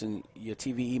 Sports, and your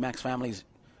TV EMAX families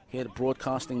here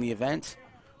broadcasting the event.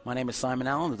 My name is Simon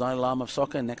Allen, the Dalai Lama of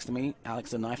soccer. Next to me,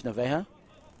 Alex the Knife Naveja.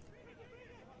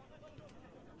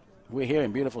 We're here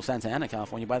in beautiful Santa Ana,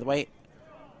 California. By the way,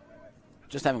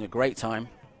 just having a great time.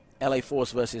 LA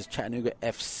Force versus Chattanooga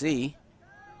FC.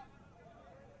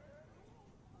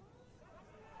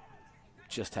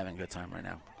 Just having a good time right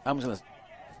now. I'm just going to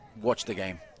watch the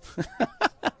game.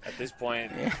 At this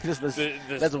point,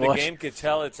 the game could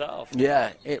tell itself.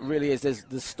 Yeah, it really is. There's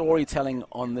the storytelling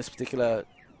on this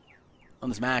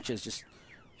match is just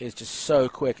so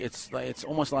quick. It's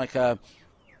almost like an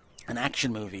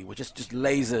action movie with just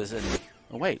lasers and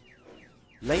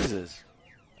lasers.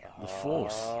 The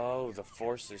Force. Oh, the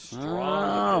Force is strong.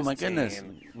 Oh my goodness!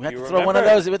 We have to throw one of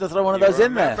those. We have to throw one of those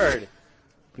in there.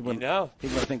 People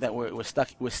think that we're stuck.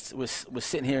 We're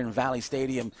sitting here in Valley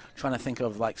Stadium trying to think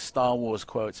of like Star Wars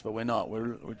quotes, but we're not.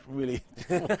 We're really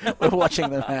we're watching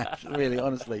the match. Really,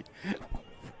 honestly.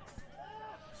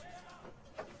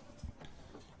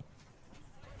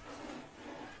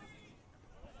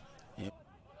 Yep.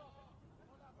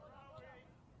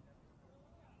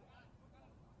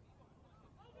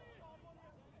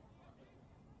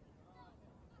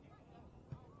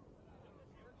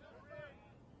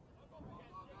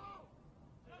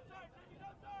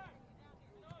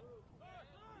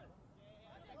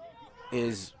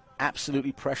 Is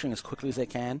absolutely pressuring as quickly as they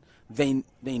can. They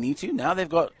need to. Now they've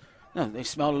got, they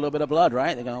smelled a little bit of blood,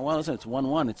 right? They're going, well, listen, it's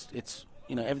 1-1. It's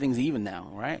everything's even now,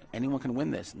 right? Anyone can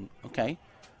win this. And, okay.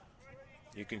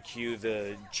 You can cue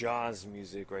the Jaws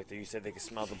music right there. You said they can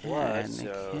smell the blood. They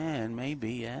can,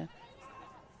 maybe, yeah.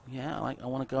 Yeah, I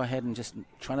want to go ahead and just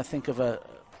trying to think of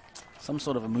some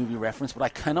sort of a movie reference, but I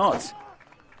cannot.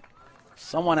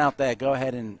 Someone out there, go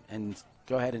ahead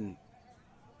and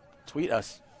tweet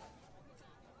us.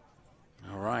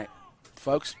 All right,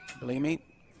 folks, believe me,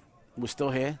 we're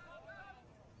still here.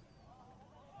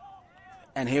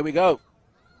 And here we go.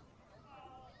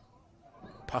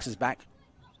 Passes back.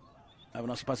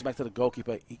 Ivanovsky passes back to the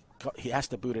goalkeeper. He has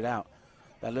to boot it out.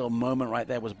 That little moment right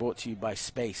there was brought to you by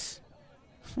space.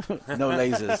 No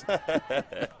lasers.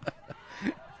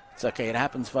 It's okay. It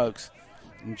happens, folks.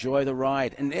 Enjoy the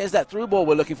ride. And there's that through ball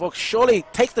we're looking for. Surely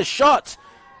take the shot.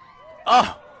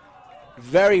 Oh,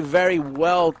 very, very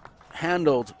well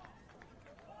handled.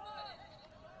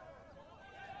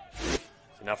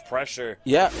 Enough pressure.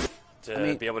 Yeah.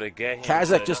 To be able to get him.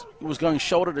 Kazakh just was going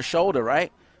shoulder to shoulder,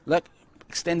 right? Look,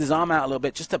 extend his arm out a little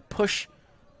bit just to push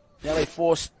the LA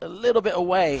Force a little bit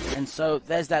away. And so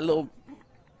there's that little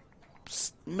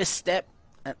misstep.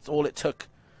 That's all it took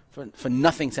for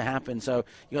nothing to happen. So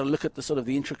you got to look at the sort of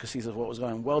the intricacies of what was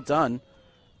going on. Well done.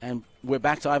 And we're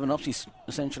back to Ivanovsky,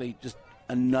 essentially just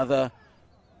another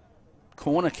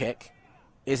corner kick.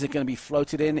 Is it going to be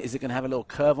floated in? Is it going to have a little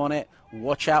curve on it?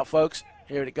 Watch out, folks.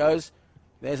 Here it goes.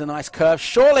 There's a nice curve.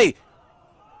 Surely.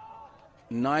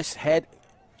 Nice head.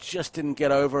 Just didn't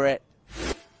get over it.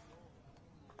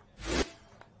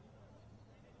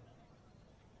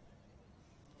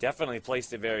 Definitely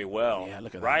placed it very well. Yeah,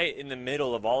 look at right in the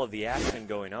middle of all of the action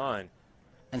going on.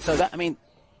 And so that,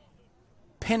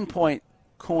 pinpoint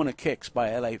corner kicks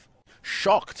by LA.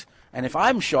 Shocked. And if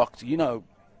I'm shocked, I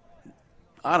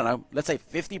don't know, let's say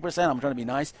 50%, I'm trying to be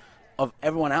nice, of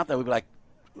everyone out there would be like,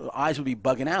 eyes would be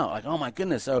bugging out. Like, oh my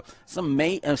goodness. So some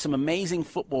amazing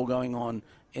football going on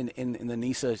in the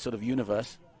NISA sort of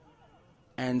universe.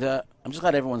 And I'm just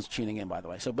glad everyone's tuning in, by the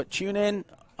way. But tune in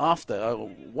after.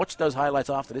 Watch those highlights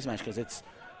after this match because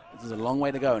there's a long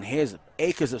way to go. And here's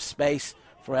acres of space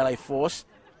for LA Force.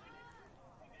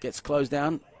 Gets closed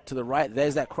down to the right.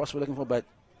 There's that cross we're looking for, but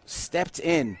stepped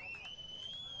in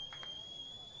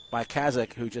by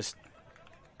Kazakh, who just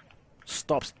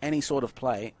stops any sort of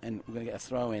play, and we're going to get a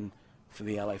throw in for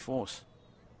the LA Force.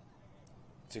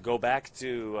 To go back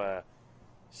to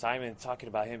Simon talking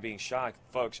about him being shocked,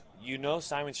 folks,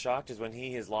 Simon's shocked is when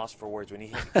he is lost for words, when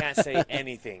he can't say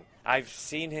anything. I've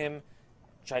seen him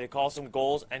try to call some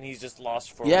goals, and he's just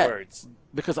lost for words.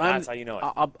 Because that's how you know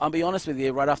it. I'll be honest with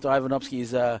you, right after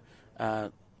Ivanovsky's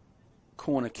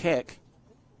corner kick,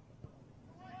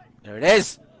 there it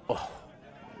is. Oh.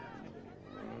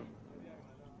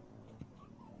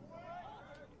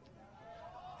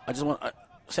 I just want to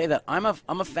say that I'm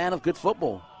a fan of good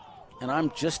football, and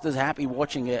I'm just as happy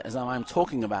watching it as I'm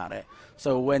talking about it.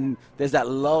 So when there's that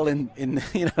lull in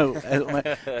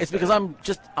it's because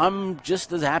I'm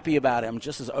just as happy about it. I'm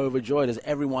just as overjoyed as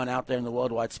everyone out there in the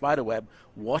worldwide spiderweb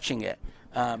watching it.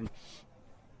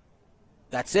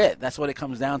 That's it. That's what it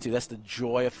comes down to. That's the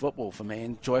joy of football for me,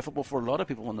 and joy of football for a lot of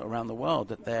people around the world.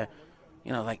 That they're,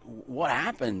 like, what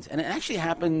happened? And it actually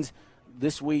happened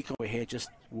this week.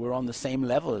 We're on the same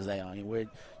level as they are.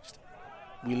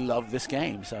 We love this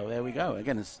game. So there we go.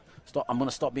 Again, I'm going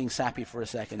to stop being sappy for a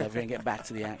second. We're going to get back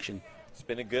to the action. It's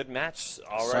been a good match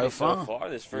already so far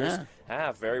this first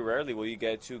half. Very rarely will you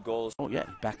get 2 goals. Oh, yeah.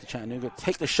 Back to Chattanooga.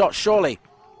 Take the shot, surely.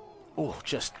 Oh,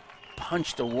 just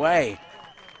punched away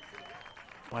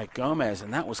by Gomez.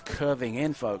 And that was curving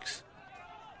in, folks.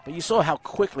 But you saw how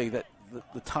quickly that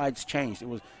the tides changed. It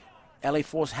was LA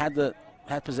Force had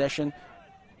possession.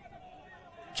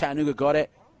 Chattanooga got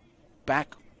it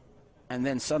back, and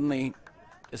then suddenly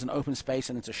there's an open space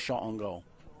and it's a shot on goal.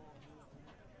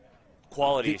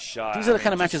 Quality shot. These are the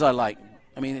kind of matches I like.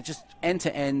 It's just end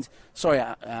to end. Sorry,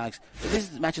 Alex. But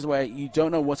this is matches where you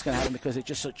don't know what's going to happen because it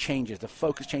just sort of changes. The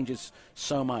focus changes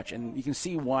so much, and you can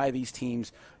see why these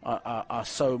teams are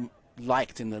so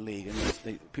liked in the league,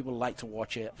 and people like to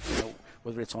watch it,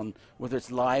 whether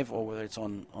it's live or whether it's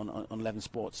on 11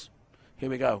 Sports. Here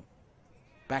we go.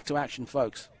 Back to action,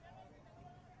 folks.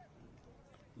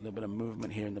 A little bit of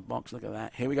movement here in the box. Look at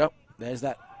that. Here we go. There's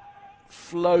that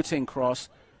floating cross.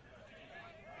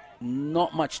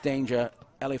 Not much danger.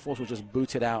 LA Force will just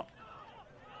boot it out.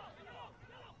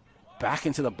 Back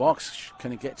into the box.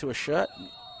 Can it get to a shirt?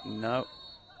 No.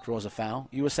 Draws a foul.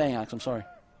 You were saying, Alex, I'm sorry.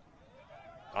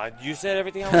 You said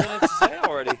everything I wanted to say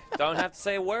already. Don't have to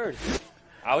say a word.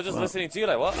 I was just listening to you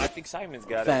like, well, I think Simon's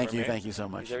got it. Thank you so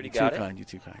much. He's already got it. You're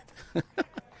too kind.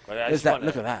 There's that.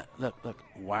 Look at that. Look.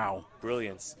 Wow.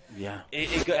 Brilliance. Yeah.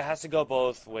 It has to go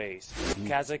both ways.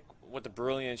 Kazakh with the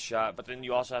brilliant shot, but then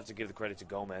you also have to give the credit to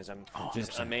Gomez.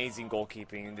 Just 100%. amazing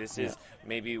goalkeeping. This is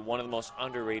maybe one of the most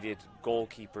underrated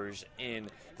goalkeepers in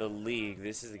the league.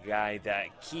 This is a guy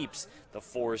that keeps the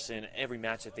force in every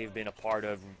match that they've been a part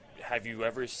of. Have you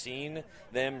ever seen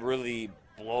them really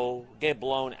get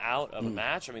blown out of a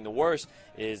match? I mean, the worst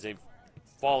is they've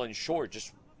fallen short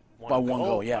just by one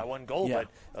goal, by one goal. But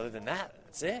other than that,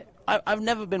 that's it. I've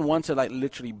never been one to like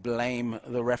literally blame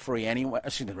the referee anyway.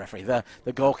 Excuse me, the referee, the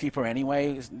goalkeeper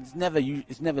anyway. It's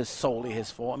never solely his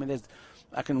fault. I mean,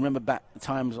 I can remember back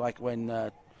times like when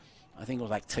I think it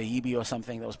was like Taibbi or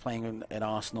something that was playing at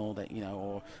Arsenal, that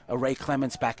or Ray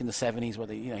Clements back in the 70s where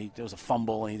there was a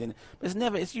fumble and he didn't. But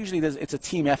it's usually it's a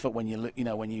team effort when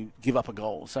you give up a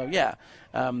goal. So yeah,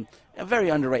 a very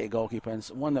underrated goalkeeper and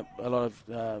one that a lot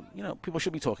of people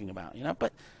should be talking about.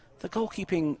 But the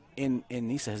goalkeeping in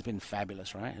Nice has been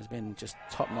fabulous, right? Has been just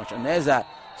top notch. And there's that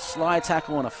slide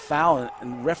tackle and a foul,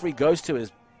 and the referee goes to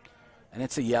and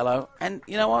it's a yellow. And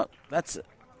you know what? There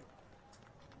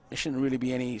shouldn't really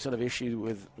be any sort of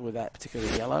issue with that particular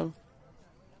yellow.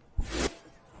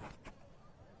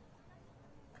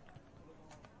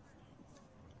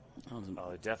 Oh,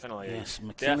 definitely. Yes,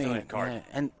 McKinley. Definitely a card.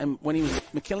 Yeah. And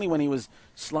McKinley, when he was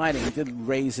sliding, he did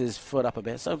raise his foot up a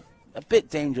bit, so a bit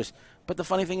dangerous. But the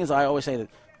funny thing is, I always say that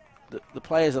the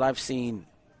players that I've seen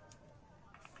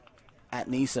at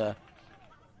Nice, they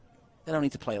don't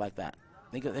need to play like that.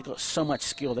 They got so much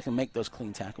skill, they can make those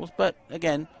clean tackles. But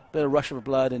again, a bit of rush of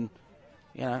blood, and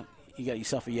you got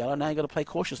yourself a yellow. Now you got to play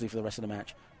cautiously for the rest of the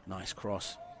match. Nice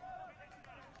cross.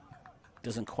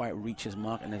 Doesn't quite reach his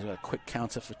mark, and there's a quick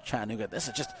counter for Chattanooga. This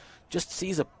is just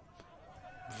sees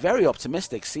very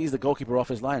optimistic, sees the goalkeeper off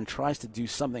his line and tries to do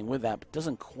something with that, but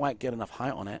doesn't quite get enough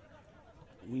height on it.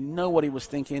 We know what he was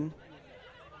thinking.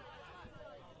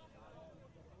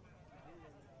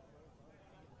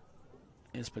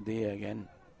 Here's Padilla again.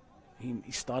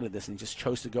 He started this and he just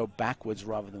chose to go backwards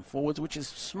rather than forwards, which is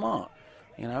smart.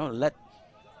 Let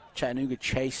Chattanooga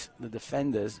chase the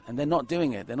defenders, and they're not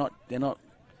doing it. They're not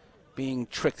being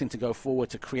tricked into go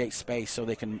forward to create space so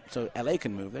LA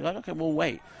can move. They're like, okay, we'll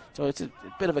wait. So it's a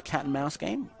bit of a cat and mouse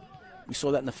game. We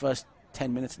saw that in the first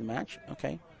 10 minutes of the match.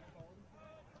 Okay.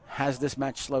 Has this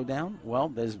match slowed down? Well,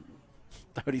 there's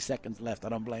 30 seconds left. I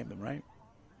don't blame them, right?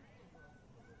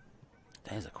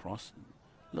 There's a cross.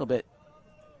 A little bit.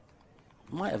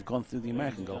 Might have gone through the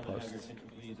American goalpost.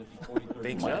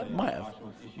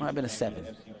 Might have been a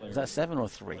 7. Is that 7 or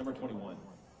 3?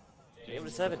 It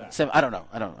was 7. 7. I don't know.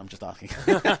 I'm just asking.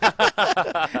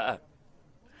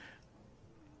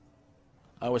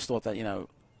 I always thought that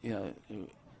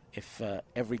if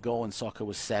every goal in soccer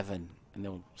was 7 and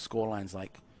there were score lines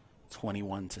like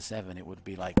 21-7, it would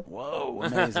be like, whoa,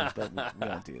 amazing. But we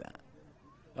don't do that.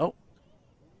 Oh,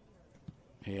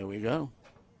 here we go.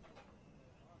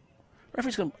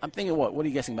 Referee's going. I'm thinking, what are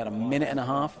you guessing? About a minute and a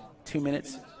half, 2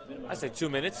 minutes. I say 2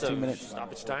 minutes. 2 minutes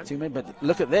stoppage time. 2 minutes. But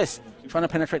look at this, trying to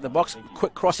penetrate the box.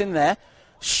 Quick cross in there.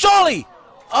 Surely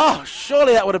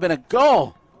that would have been a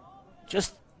goal.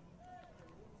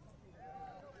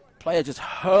 Player just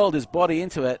hurled his body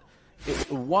into it. It's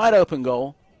a wide open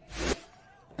goal.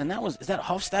 And is that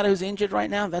Hofstadter who's injured right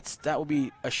now? That would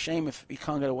be a shame if he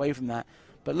can't get away from that.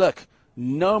 But look,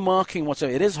 no marking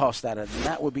whatsoever. It is Hofstadter. And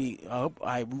that would be.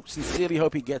 I sincerely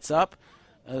hope he gets up.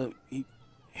 He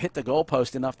hit the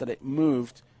goalpost enough that it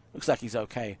moved. Looks like he's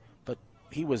okay. But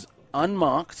he was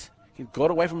unmarked. He got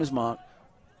away from his mark.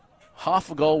 Half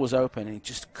a goal was open, and he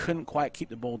just couldn't quite keep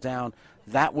the ball down.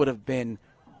 That would have been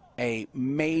a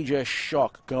major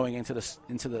shock going into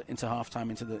halftime,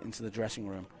 into the dressing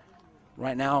room.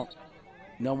 Right now,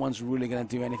 no one's really going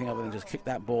to do anything other than just kick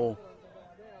that ball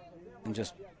and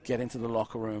just get into the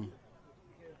locker room,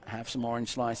 have some orange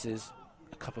slices,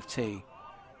 a cup of tea,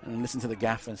 and listen to the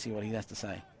gaffer and see what he has to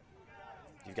say.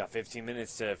 You've got 15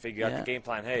 minutes to figure out the game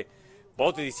plan. Hey,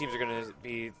 both of these teams are going to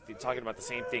be talking about the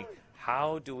same thing.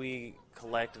 How do we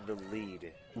collect the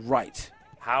lead? Right.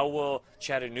 How will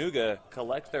Chattanooga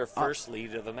collect their first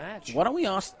lead of the match? Why don't we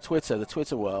ask the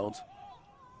Twitter world,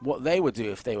 what they would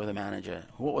do if they were the manager?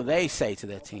 What would they say to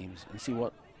their teams? And see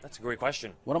what. That's a great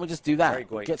question. Why don't we just do that?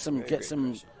 Get some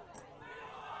tweets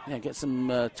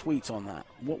on that.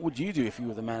 What would you do if you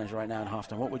were the manager right now in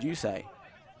halftime? What would you say?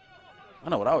 I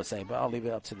know what I would say, but I'll leave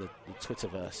it up to the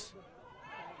Twitterverse.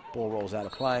 Ball rolls out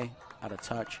of play, out of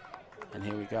touch, and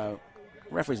here we go.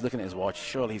 Referee's looking at his watch.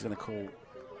 Surely he's going to call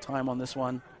time on this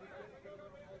one.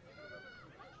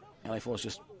 LA Force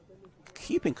just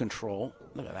keeping control.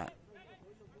 Look at that.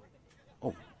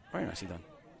 Oh, very nicely done.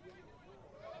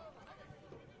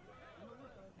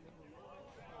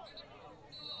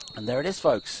 And there it is,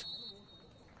 folks.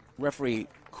 Referee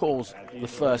calls the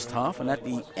first half, and at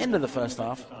the end of the first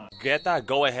half, get that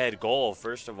go-ahead goal,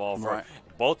 first of all, for Right.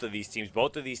 both of these teams.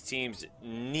 Both of these teams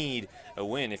need a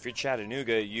win. If you're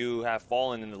Chattanooga, you have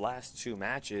fallen in the last 2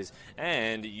 matches,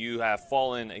 and you have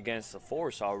fallen against the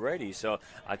Force already. So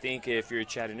I think if you're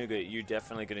Chattanooga, you're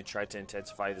definitely going to try to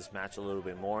intensify this match a little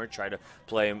bit more, try to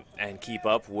play and keep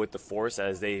up with the Force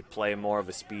as they play more of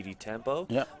a speedy tempo.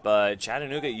 Yep. But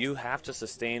Chattanooga, you have to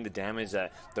sustain the damage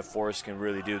that the Force can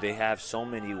really do. They have so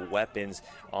many weapons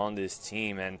on this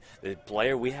team, and the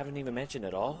player we haven't even mentioned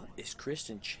at all is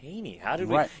Christian Cheney. How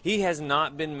did Right. he has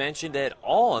not been mentioned at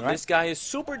all, and Right. this guy is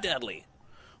super deadly.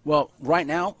 well, right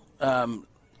now, about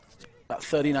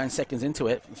 39 seconds into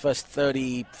it, the first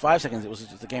 35 seconds, it was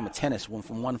just a game of tennis, one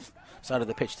from one side of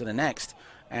the pitch to the next.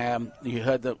 You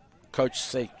heard the coach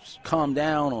say, calm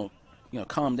down, or,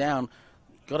 calm down.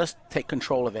 Got to take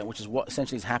control of it, which is what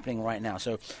essentially is happening right now.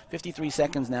 So 53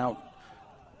 seconds now.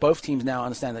 Both teams now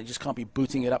understand they just can't be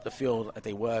booting it up the field like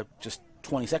they were just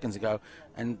 20 seconds ago.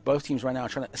 And both teams right now are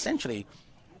trying to essentially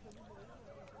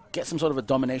get some sort of a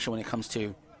domination when it comes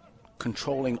to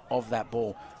controlling of that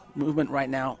ball. Movement right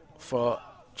now for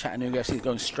Chattanooga FC is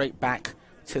going straight back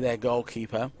to their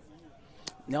goalkeeper.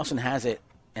 Nelson has it,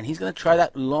 and he's going to try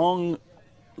that long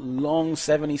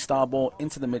 70-star ball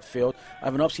into the midfield.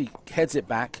 Ivanovsky heads it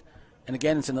back, and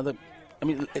again, it's another...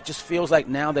 it just feels like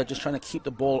now they're just trying to keep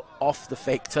the ball off the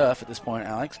fake turf at this point,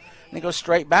 Alex. And it goes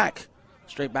straight back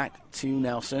to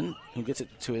Nelson, who gets it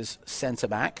to his center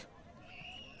back.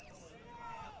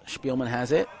 Spielman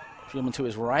has it. Spielman to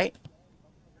his right.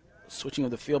 Switching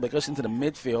of the field, but it goes into the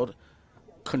midfield.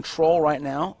 Control right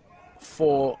now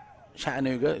for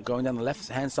Chattanooga, going down the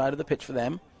left-hand side of the pitch for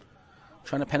them.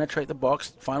 Trying to penetrate the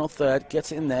box. Final third,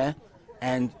 gets it in there.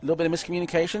 And a little bit of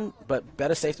miscommunication, but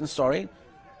better safe than sorry.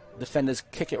 Defenders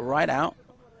kick it right out.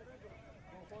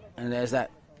 And there's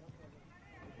that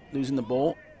losing the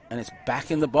ball. And it's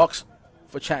back in the box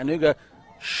for Chattanooga.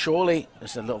 Surely,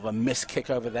 there's a little of a missed kick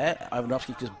over there.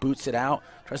 Ivanovsky just boots it out.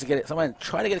 Tries to get it. Someone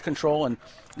try to get control. And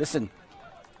listen,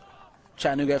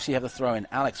 Chattanooga FC have the throw in.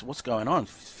 Alex, what's going on?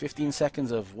 15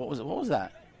 seconds of, what was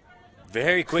that?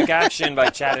 Very quick action by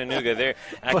Chattanooga. They're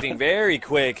acting very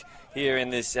quick here in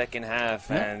this second half.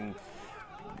 Yeah. And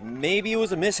maybe it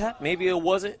was a mishap. Maybe it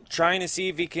wasn't. Trying to see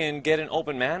if he can get an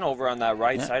open man over on that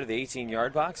right side of the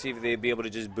 18-yard box. See if they'd be able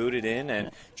to just boot it in and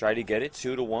try to get it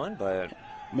 2-1. But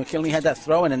McKinley had that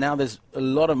throw in, and now there's a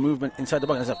lot of movement inside the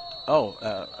box. There's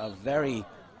a very...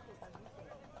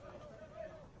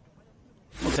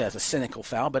 I won't say it's a cynical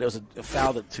foul, but it was a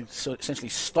foul that to essentially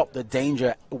stop the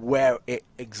danger where it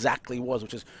exactly was,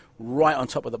 which is right on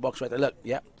top of the box right there. Look,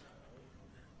 yep.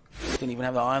 Didn't even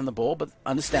have the eye on the ball, but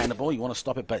understandable. You want to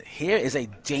stop it. But here is a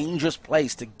dangerous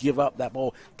place to give up that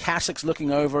ball. Kasik's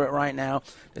looking over it right now.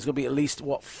 There's going to be at least,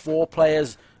 4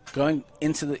 players going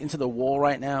into the wall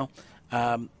right now.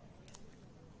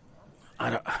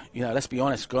 Let's be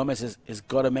honest. Gomez has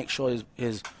got to make sure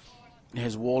his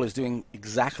wall is doing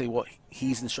exactly what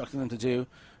he's instructing them to do.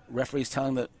 Referee's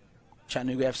telling the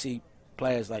Chattanooga FC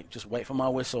players, just wait for my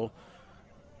whistle.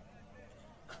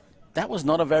 That was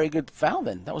not a very good foul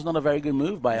then. That was not a very good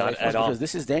move by LA Force, because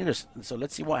this is dangerous. So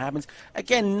let's see what happens.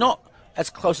 Again, not as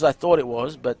close as I thought it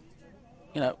was, but,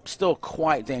 still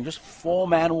quite dangerous.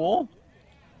 4-man wall.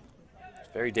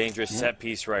 very dangerous set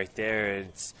piece right there.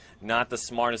 It's not the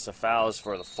smartest of fouls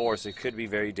for the Force. It could be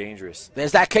very dangerous.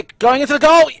 There's that kick going into the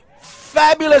goal.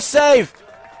 Fabulous save.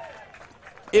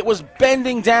 It was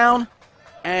bending down,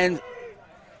 and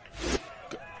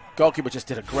goalkeeper just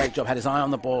did a great job. Had his eye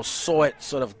on the ball, saw it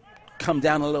sort of come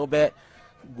down a little bit,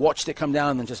 watched it come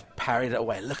down, and then just parried it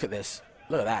away. Look at this.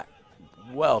 Look at that.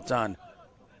 Well done.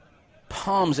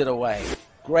 Palms it away.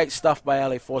 Great stuff by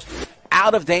LA Force.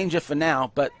 Out of danger for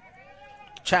now, but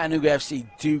Chattanooga FC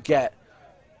do get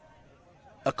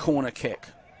a corner kick.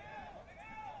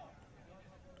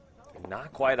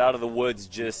 Not quite out of the woods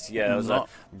just yet. It was a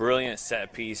brilliant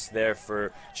set piece there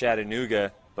for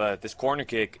Chattanooga, but this corner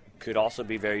kick could also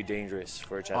be very dangerous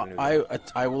for Chattanooga.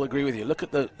 I will agree with you. Look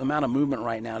at the amount of movement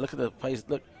right now. Look at the plays.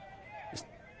 Look, there's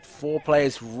 4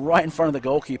 players right in front of the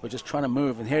goalkeeper just trying to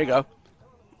move, and here you go.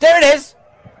 There it is.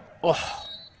 Oh,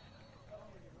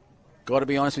 got to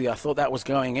be honest with you. I thought that was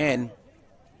going in,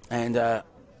 and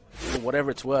for whatever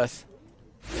it's worth,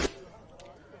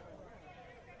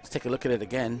 let's take a look at it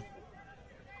again.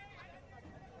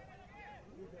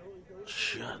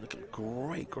 Look at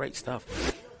great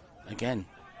stuff. Again.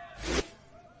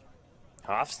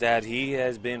 Hofstad, he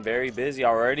has been very busy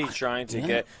already trying to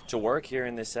get to work here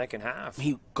in the second half.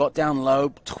 He got down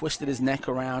low, twisted his neck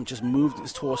around, just moved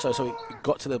his torso, so he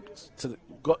got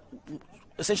got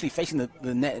essentially facing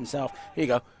the net himself. Here you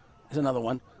go. Here's another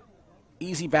one.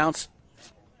 Easy bounce.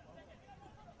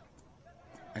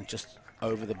 And just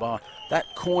over the bar. That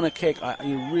corner kick,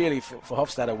 really, for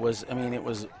Hofstadter was, I mean, it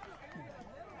was,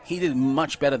 he did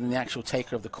much better than the actual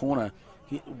taker of the corner.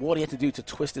 What he had to do to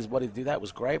twist his body to do that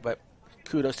was great, but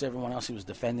kudos to everyone else who was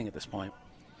defending at this point.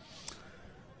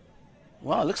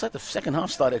 Well, it looks like the second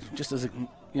half started just as,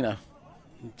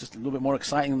 just a little bit more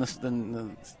exciting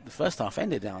than the first half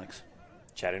ended, Alex.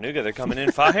 Chattanooga, they're coming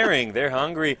in firing. They're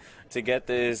hungry to get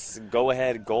this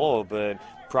go-ahead goal, but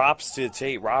props to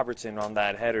Tate Robertson on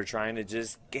that header, trying to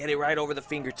just get it right over the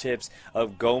fingertips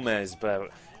of Gomez, but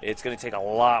it's going to take a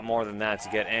lot more than that to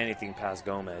get anything past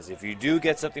Gomez. If you do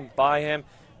get something by him,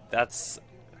 that's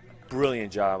a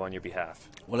brilliant job on your behalf.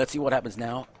 Well, let's see what happens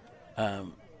now.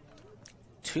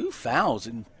 2 fouls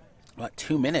in like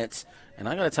 2 minutes, and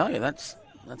I got to tell you, that's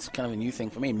kind of a new thing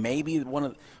for me. Maybe one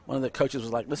of the coaches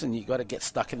was like, listen, you got to get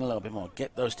stuck in a little bit more,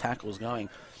 get those tackles going.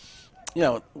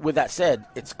 With that said,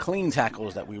 it's clean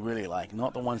tackles that we really like,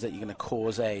 not the ones that you're going to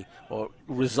cause or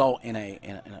result in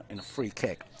a free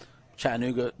kick.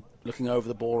 Chattanooga looking over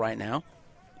the ball right now.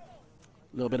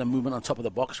 A little bit of movement on top of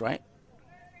the box, right?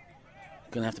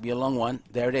 Going to have to be a long one.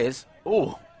 There it is.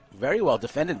 Oh, very well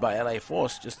defended by LA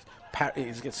Force.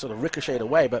 It gets sort of ricocheted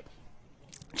away, but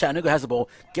Chattanooga has the ball,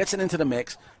 gets it into the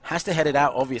mix, has to head it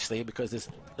out, obviously, because there's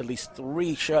at least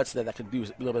 3 shirts there that could do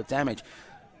a little bit of damage.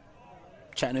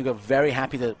 Chattanooga very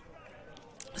happy to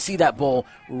see that ball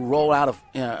roll out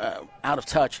of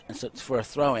touch and so for a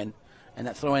throw-in. And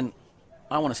that throw-in,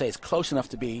 I want to say, is close enough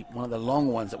to be one of the long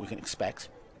ones that we can expect.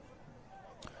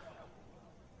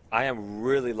 I am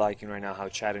really liking right now how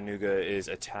Chattanooga is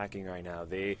attacking right now.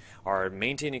 They are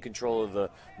maintaining control of the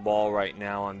ball right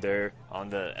now on the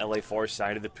LA Force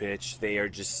side of the pitch. They are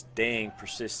just staying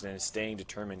persistent and staying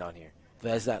determined on here.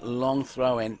 There's that long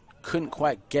throw-in. Couldn't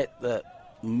quite get the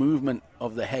movement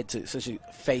of the head to essentially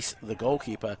face the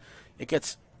goalkeeper. It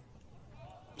gets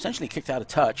essentially kicked out of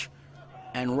touch,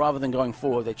 and rather than going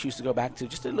forward, they choose to go back to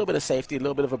just a little bit of safety, a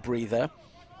little bit of a breather.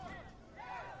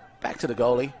 Back to the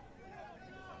goalie.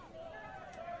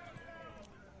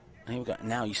 And here we go.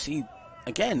 Now you see,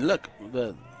 again, look,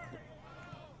 the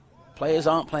players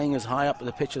aren't playing as high up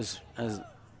the pitch as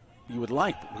you would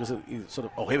like, because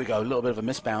here we go, a little bit of a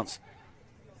misbounce.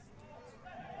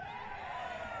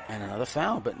 And another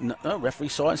foul, but no, referee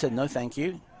saw it and said, no, thank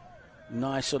you.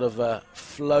 Nice sort of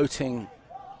floating,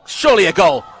 surely a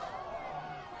goal.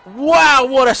 Wow,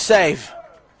 what a save.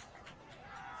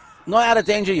 Not out of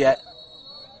danger yet.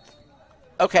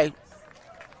 Okay.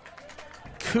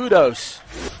 Kudos.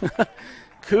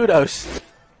 Kudos.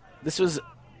 This was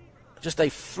just a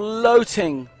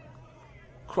floating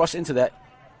cross into that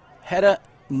header.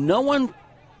 No one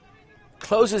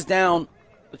closes down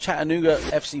the Chattanooga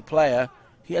FC player.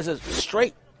 He has a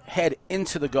straight head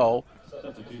into the goal.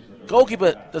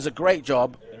 Goalkeeper does a great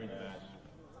job.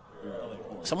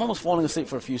 Someone was falling asleep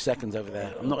for a few seconds over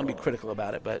there. I'm not going to be critical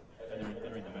about it, but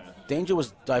danger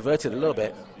was diverted a little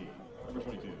bit.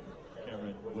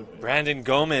 Brandon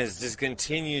Gomez just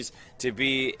continues to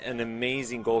be an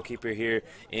amazing goalkeeper here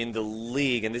in the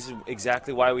league, and this is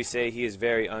exactly why we say he is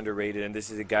very underrated, and this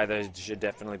is a guy that should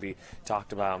definitely be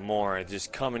talked about more.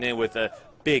 Just coming in with a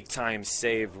big-time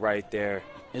save right there.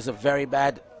 Is a very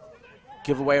bad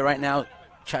giveaway right now.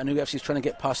 Chattanooga FC is trying to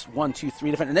get past 1, 2,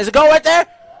 3 different, and there's a goal right there.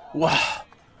 Wow.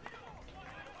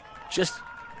 Just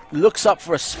looks up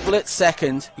for a split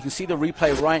second. You can see the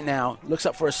replay right now. Looks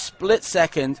up for a split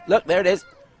second. Look, there it is.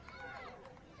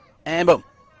 And boom.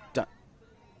 Done.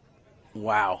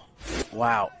 Wow.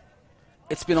 Wow.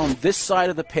 It's been on this side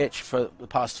of the pitch for the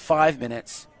past 5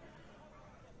 minutes.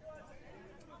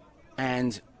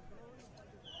 And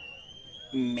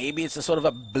maybe it's a sort of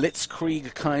a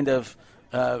blitzkrieg kind of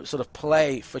sort of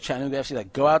play for Chattanooga FC.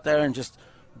 Like, go out there and just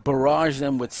barrage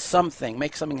them with something,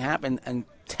 make something happen, and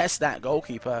test that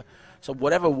goalkeeper. So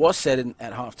whatever was said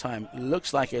at halftime,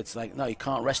 looks like it's like, no, you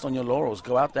can't rest on your laurels.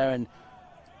 Go out there and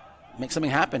make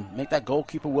something happen. Make that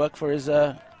goalkeeper work for his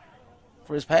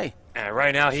pay. And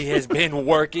right now he has been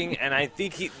working, and I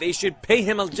think they should pay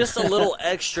him just a little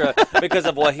extra because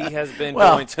of what he has been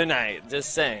doing tonight.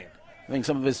 Just saying. I think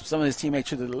some of his teammates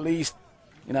should at least,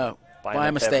 buy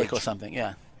a mistake beverage or something.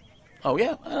 Yeah. Oh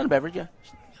yeah, a beverage. Yeah.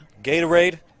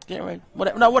 Gatorade.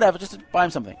 Whatever. No, whatever. Just to buy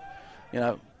him something.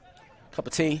 Cup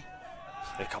of tea.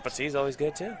 A cup of tea is always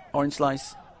good too. Orange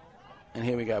slice. And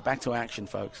here we go. Back to action,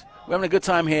 folks. We're having a good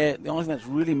time here. The only thing that's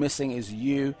really missing is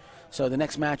you. So the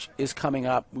next match is coming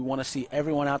up. We want to see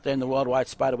everyone out there in the worldwide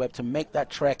spiderweb to make that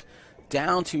trek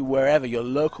down to wherever your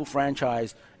local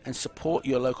franchise and support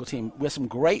your local team. There's some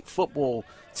great football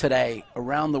today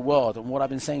around the world, and what I've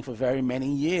been saying for very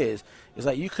many years is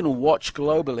that you can watch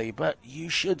globally, but you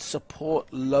should support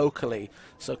locally.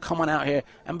 So come on out here,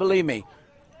 and believe me,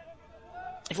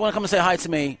 if you want to come and say hi to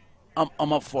me,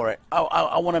 I'm up for it.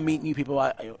 I want to meet new people.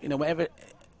 Whenever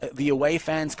the away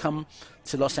fans come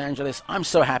to Los Angeles, I'm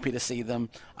so happy to see them.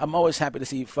 I'm always happy to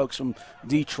see folks from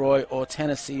Detroit or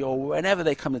Tennessee or whenever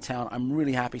they come to town. I'm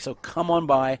really happy. So come on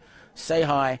by, say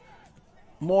hi.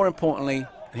 More importantly,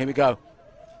 here we go.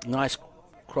 Nice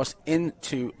cross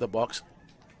into the box.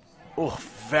 Oh,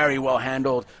 very well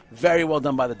handled. Very well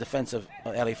done by the defense of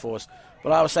LA Force.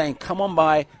 But I was saying, come on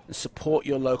by and support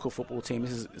your local football team.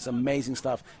 It's amazing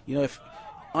stuff. You know, if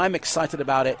I'm excited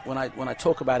about it, when I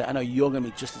talk about it, I know you're going to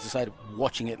be just as excited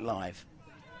watching it live.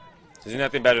 There's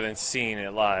nothing better than seeing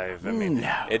it live. I mean,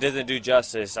 no. It doesn't do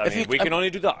justice. We can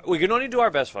only do our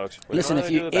best, folks. Listen,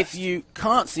 if you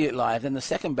can't see it live, then the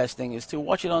second best thing is to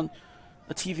watch it on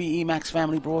a TVE Max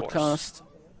family broadcast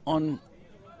on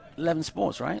 11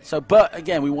 Sports, right? So, but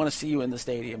again, we want to see you in the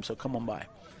stadium, so come on by.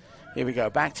 Here we go.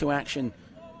 Back to action.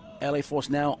 LA Force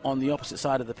now on the opposite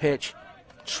side of the pitch,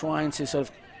 trying to sort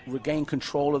of regain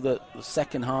control of the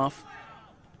second half.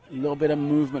 A little bit of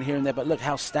movement here and there, but look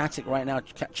how static right now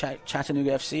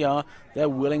Chattanooga FC are. They're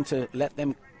willing to let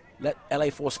LA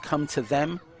Force come to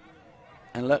them.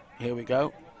 And look, here we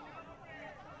go.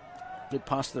 Good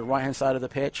pass to the right-hand side of the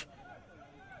pitch.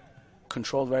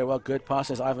 Controlled very well. Good pass.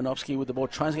 There's Ivanovsky with the ball,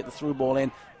 trying to get the through ball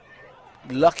in.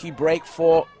 Lucky break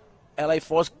for LA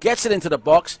Force. Gets it into the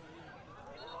box.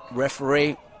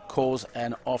 Referee calls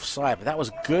an offside. But that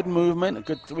was good movement, a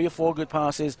good 3 or 4 good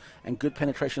passes, and good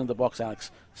penetration of the box,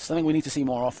 Alex. Something we need to see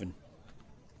more often.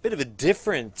 Bit of a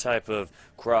different type of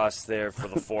cross there for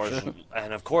the Force.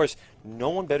 And, of course,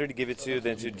 no one better to give it to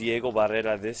than to Diego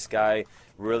Barrera. This guy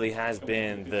really has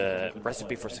been the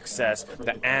recipe for success,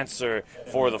 the answer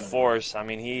for the Force. I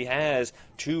mean, he has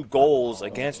 2 goals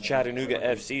against Chattanooga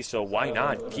FC, so why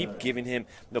not keep giving him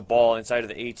the ball inside of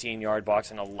the 18-yard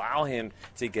box and allow him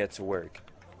to get to work?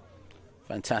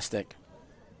 Fantastic.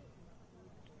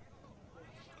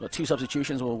 Got 2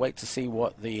 substitutions. We'll wait to see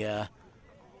what the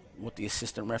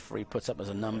assistant referee puts up as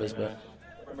a numbers, but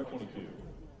number 22,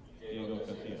 Diego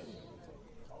Casillas.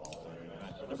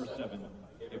 Number 7,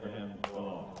 Abraham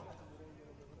Ballon.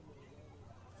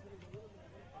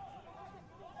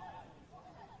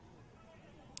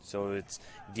 So it's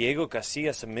Diego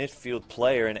Casillas, a midfield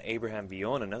player, and Abraham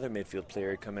Villon, another midfield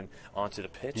player, coming onto the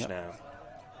pitch now.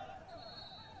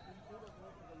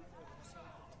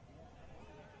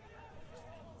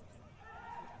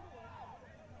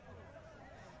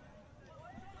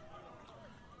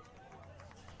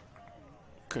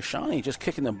 Kashani just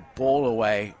kicking the ball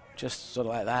away, just sort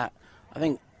of like that. I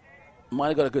think might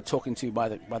have got a good talking to by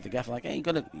the gaffer, like, hey, you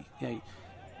got to,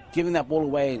 giving that ball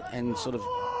away and sort of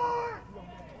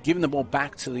giving the ball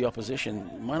back to the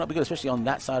opposition might not be good, especially on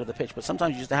that side of the pitch. But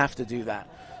sometimes you just have to do that.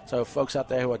 So folks out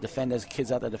there who are defenders, kids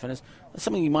out there defenders, that's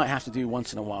something you might have to do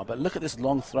once in a while. But look at this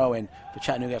long throw in for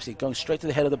Chattanooga FC, going straight to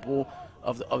the head of the ball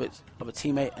of a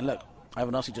teammate, and look,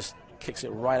 Ivanovsky just kicks it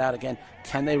right out again.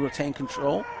 Can they retain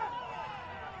control?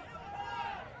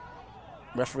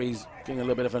 Referee's getting a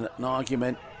little bit of an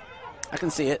argument. I can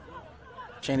see it.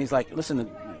 Cheney's like, listen,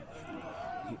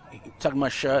 he tugged my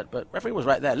shirt, but referee was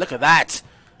right there. Look at that.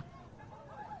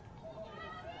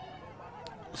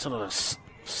 Sort of a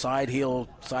side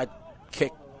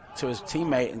kick to his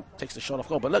teammate and takes the shot off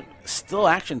goal. But look, still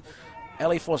action.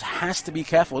 LA Force has to be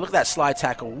careful. Look at that slide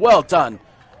tackle. Well done.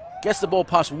 Gets the ball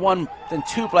past 1, then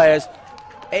 2 players.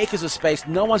 Acres of space.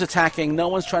 No one's attacking. No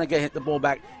one's trying to hit the ball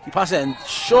back. He passes it, and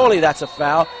surely that's a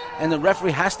foul. And the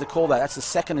referee has to call that. That's the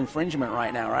second infringement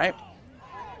right now, right?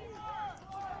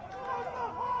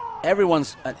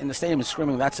 Everyone's in the stadium is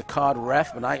screaming, "That's a card,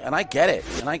 ref!" And I get it.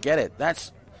 And I get it.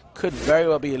 That's could very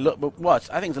well be a look. But what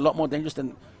I think it's a lot more dangerous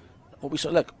than what we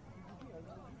saw. Look,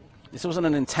 this wasn't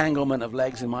an entanglement of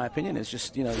legs, in my opinion. It's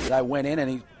just the guy went in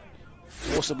and he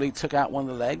forcibly took out one of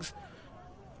the legs.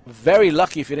 Very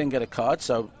lucky if you didn't get a card,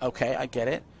 so okay, I get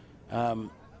it.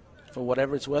 For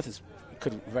whatever it's worth, it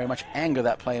could very much anger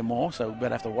that player more, so we're going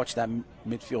to have to watch that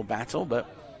midfield battle. But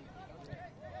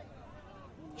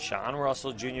Sean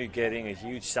Russell Jr. getting a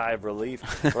huge sigh of relief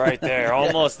right there,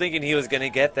 almost thinking he was going to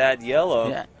get that yellow.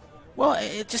 Yeah. Well,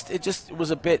 it just was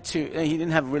a bit too. He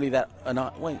didn't have really that.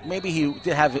 Maybe he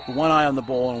did have one eye on the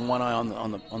ball and one eye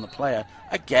on the player.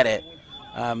 I get it.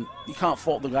 You can't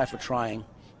fault the guy for trying.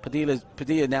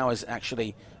 Padilla now has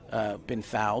actually been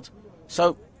fouled.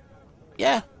 So,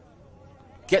 yeah,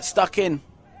 get stuck in.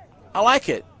 I like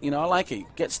it. I like it.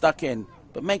 Get stuck in.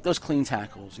 But make those clean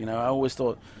tackles. I always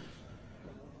thought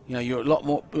You know, you're a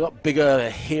lot bigger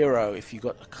hero if you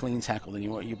got a clean tackle than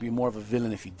you are. You'd be more of a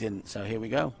villain if you didn't. So here we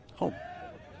go. Oh,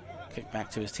 kick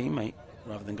back to his teammate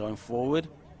rather than going forward.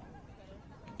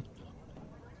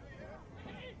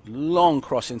 Long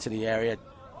cross into the area.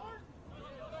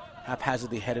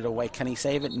 Haphazardly headed away. Can he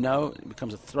save it? No. It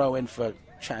becomes a throw in for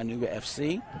Chattanooga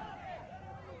FC.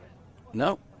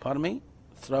 No, pardon me.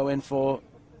 Throw in for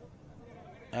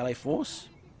LA Force.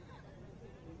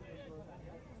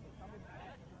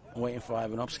 Waiting for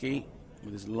Ivanovsky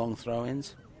with his long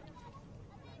throw-ins.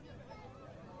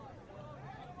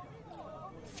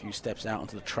 A few steps out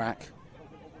onto the track.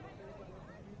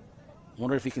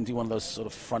 Wonder if he can do one of those sort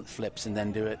of front flips and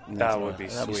then do it. And that would be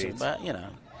sweet. But, you know,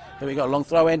 here we go. Long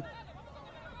throw-in.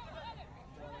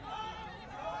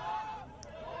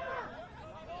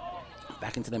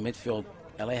 Back into the midfield.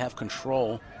 LA have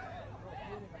control.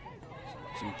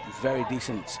 Some very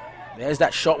decent. There's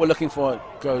that shot we're looking for. It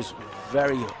goes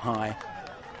very high.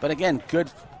 But again,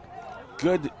 good,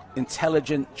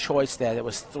 intelligent choice there. There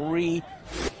was 3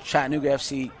 Chattanooga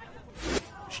FC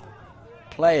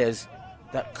players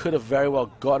that could have very well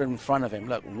got in front of him.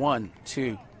 Look, 1,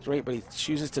 2, 3, but he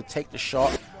chooses to take the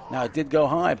shot. Now, it did go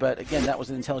high, but again, that was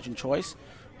an intelligent choice.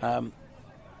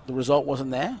 The result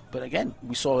wasn't there, but again,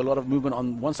 we saw a lot of movement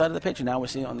on one side of the pitch, and now we're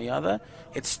seeing it on the other.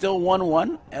 It's still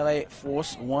 1-1. LA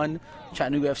Force 1,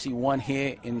 Chattanooga FC 1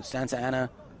 here in Santa Ana,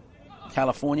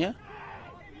 California.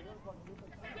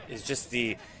 It's just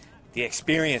the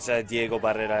experience that Diego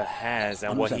Barrera has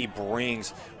and 100%. What he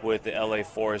brings with the LA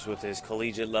Force, with his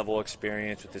collegiate level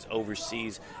experience, with his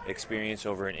overseas experience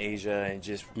over in Asia, and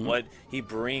just what he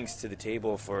brings to the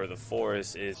table for the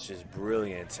Force is just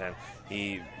brilliant. And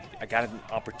I got an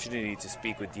opportunity to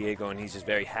speak with Diego, and he's just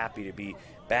very happy to be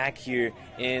back here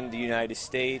in the United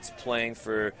States playing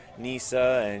for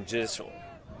NISA, and just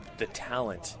the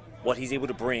talent, what he's able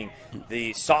to bring,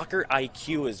 the soccer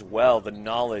IQ as well, the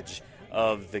knowledge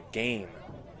of the game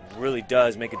really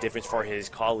does make a difference for his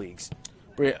colleagues.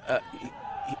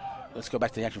 Let's go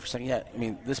back to the action for a second. Yeah, I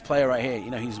mean, this player right here, you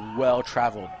know, he's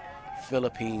well-traveled.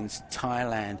 Philippines,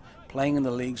 Thailand, playing in the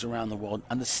leagues around the world,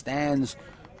 understands,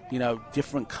 you know,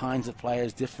 different kinds of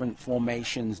players, different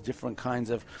formations, different kinds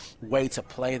of way to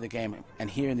play the game. And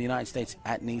here in the United States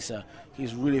at NISA,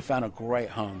 he's really found a great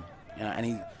home. You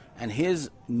know, and his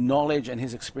knowledge and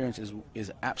his experience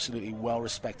is absolutely well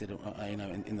respected, you know,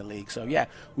 in the league. So yeah,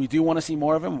 we do want to see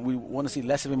more of him. We want to see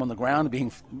less of him on the ground being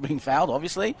fouled,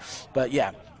 obviously. But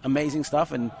yeah, amazing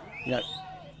stuff. And you know,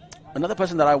 another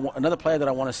player that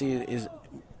I want to see is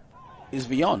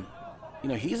Villon. You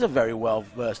know, he's a very well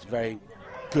versed, very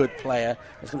good player.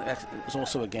 It's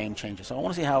also a game changer. So I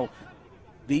want to see how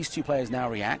these 2 players now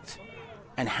react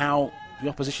and how the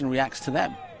opposition reacts to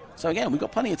them. So again, we've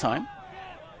got plenty of time.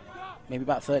 Maybe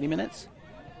about 30 minutes.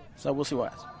 So we'll see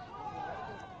what happens.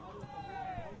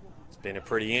 It's been a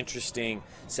pretty interesting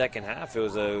second half. It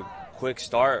was a quick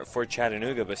start for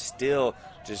Chattanooga, but still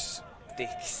just they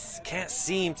can't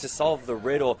seem to solve the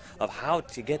riddle of how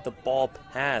to get the ball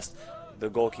past the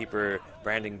goalkeeper,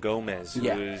 Brandon Gomez, who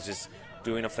is just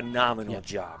doing a phenomenal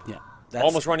job. Yeah,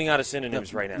 almost running out of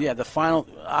synonyms right now. Yeah, the final,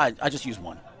 I just used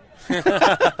one.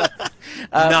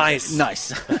 Nice.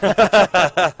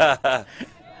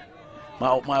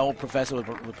 My old professor would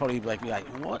probably be like,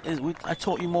 what is, I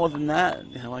taught you more than that.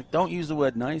 And I'm like, don't use the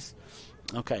word nice.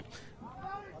 Okay.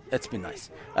 It's been nice.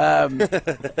 For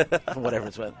whatever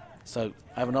it's worth. So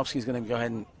Ivanovsky's going to go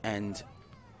ahead and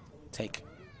take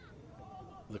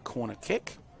the corner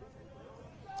kick.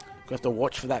 You have to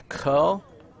watch for that curl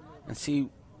and see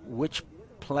which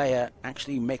player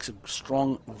actually makes a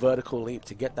strong vertical leap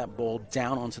to get that ball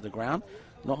down onto the ground.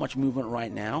 Not much movement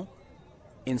right now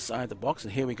inside the box.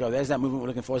 And here we go. There's that movement we're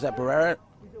looking for. Is that Barrera?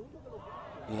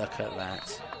 Look at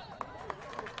that.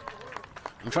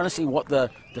 I'm trying to see what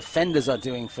the defenders are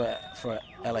doing for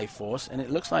LA Force, and it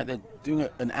looks like they're doing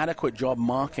an adequate job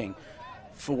marking.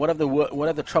 For whatever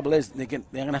the trouble is, they're going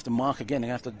to have to mark again. They're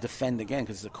going to have to defend again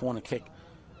because it's a corner kick.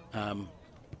 Oh,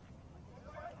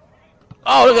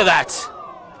 look at that!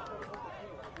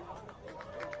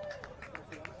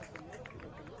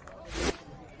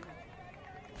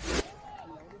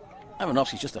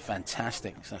 Ivanovsky's just a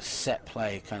fantastic set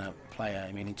play kind of player.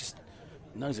 I mean, he just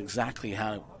knows exactly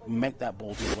how to make that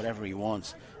ball do whatever he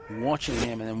wants. Watching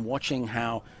him and then watching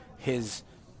how his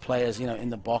players, you know, in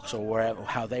the box or wherever,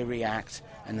 how they react,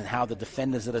 and then how the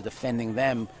defenders that are defending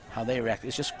them, how they react.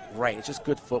 It's just great. It's just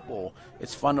good football.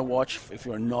 It's fun to watch if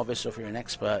you're a novice or if you're an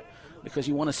expert, because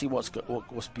you want to see what's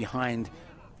behind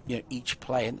each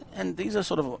play, and these are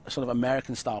sort of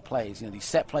American style plays. These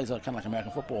set plays are kind of like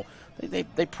American football.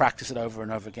 They practice it over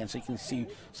and over again, so you can see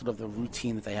sort of the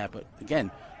routine that they have. But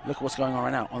again, look what's going on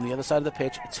right now. On the other side of the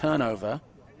pitch, a turnover.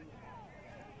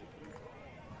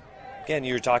 Again,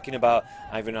 you're talking about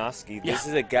Ivanovsky. Yeah. This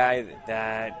is a guy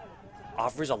that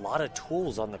offers a lot of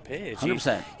tools on the pitch.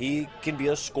 100%. He can be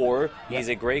a scorer. Yep. He's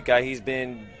a great guy. He's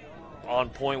been on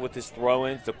point with his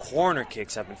throw-ins. The corner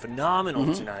kicks have been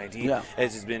phenomenal tonight. He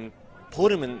has been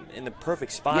put him in the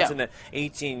perfect spots in the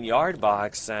 18-yard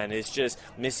box, and it's just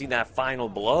missing that final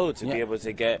blow to be able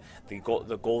to get the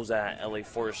goals that LA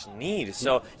Force need.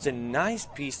 So it's a nice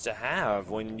piece to have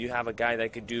when you have a guy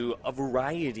that could do a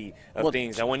variety of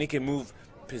things, and when he can move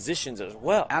positions as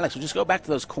well. Alex, we'll just go back to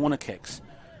those corner kicks.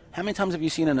 How many times have you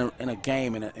seen in a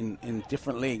game in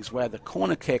different leagues where the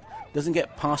corner kick doesn't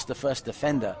get past the first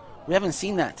defender? We haven't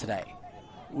seen that today.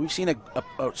 We've seen a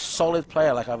solid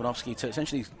player like Ivanovsky to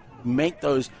essentially make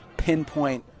those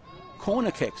pinpoint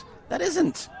corner kicks. That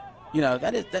isn't,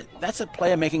 that's a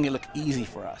player making it look easy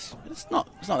for us. It's not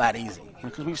that easy,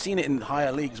 because we've seen it in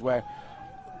higher leagues where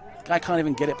the guy can't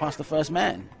even get it past the first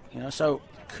man. So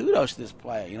kudos to this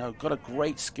player. Got a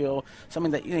great skill,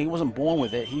 something that he wasn't born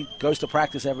with it. He goes to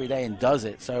practice every day and does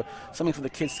it. So something for the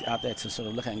kids out there to sort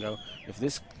of look at and go, if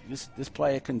this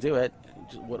player can do it,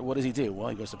 what does he do? Well,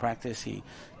 he goes to practice. He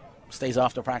stays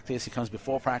after practice. He comes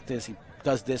before practice. He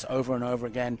does this over and over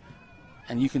again,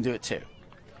 and you can do it too.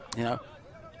 I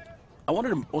wanted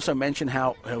to also mention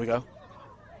how, here we go,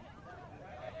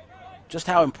 just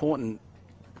how important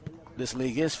this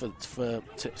league is to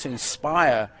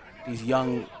inspire these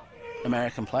young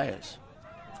American players.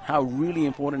 How really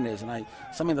important it is, and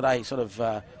something that I sort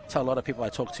of tell a lot of people I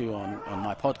talk to on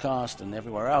my podcast and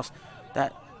everywhere else,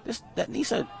 that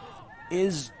NISA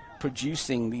is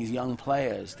producing these young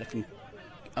players that can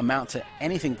amount to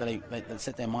anything that they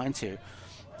set their mind to.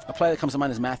 A player that comes to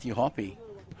mind is Matthew Hoppe,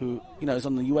 who is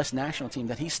on the U.S. national team.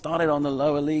 That he started on the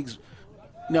lower leagues,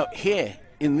 here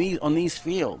on these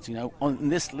fields, on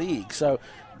this league. So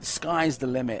the sky's the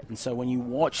limit. And so when you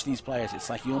watch these players, it's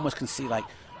like you almost can see like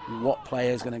what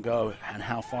player is going to go and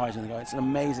how far he's going to go. It's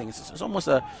amazing. It's almost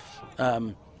a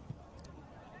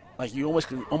like you almost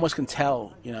can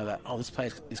tell, that this player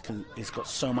is got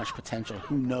so much potential.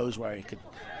 Who knows where he could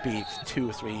be 2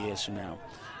 or 3 years from now?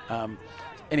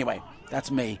 Anyway,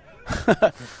 that's me.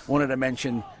 Wanted to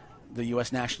mention the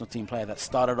U.S. national team player that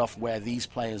started off where these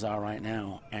players are right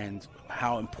now and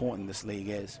how important this league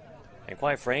is. And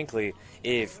quite frankly,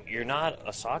 if you're not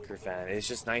a soccer fan, it's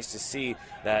just nice to see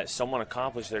that someone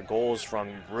accomplished their goals from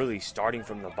really starting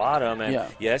from the bottom. And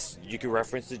yes, you could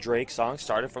reference the Drake song,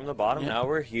 started from the bottom, now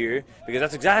we're here, because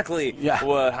that's exactly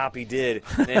what Hoppe did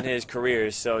in his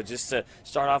career. So just to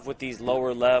start off with these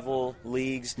lower level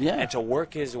leagues and to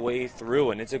work his way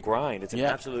through, and it's a grind. It's an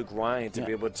absolute grind to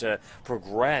be able to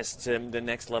progress to the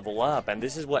next level up. And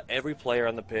this is what every player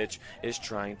on the pitch is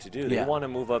trying to do. They want to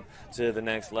move up to the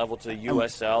next level, to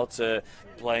USL, to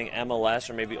playing MLS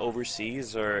or maybe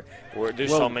overseas, or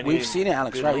there's so many. We've seen it,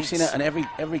 Alex, right? Leagues. We've seen it in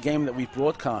every game that we've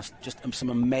broadcast. Just some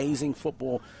amazing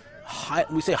football.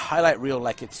 We say highlight reel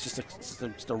like it's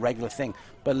just a regular thing,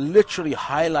 but literally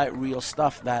highlight reel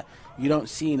stuff that you don't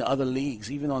see in other leagues,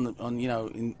 even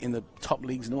in the top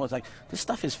leagues and all. It's like this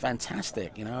stuff is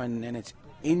fantastic, and it's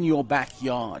in your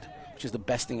backyard, which is the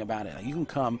best thing about it. Like, you can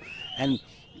come, and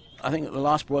I think the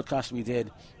last broadcast we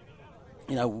did,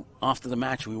 after the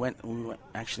match, we went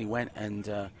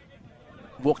and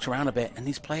walked around a bit, and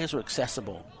these players were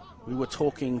accessible. We were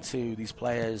talking to these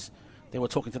players. They were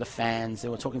talking to the fans. They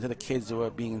were talking to the kids who were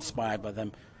being inspired by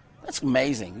them. That's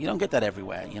amazing. You don't get that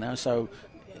everywhere, So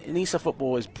NISA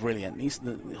football is brilliant.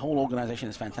 The whole organization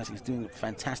is fantastic. It's doing a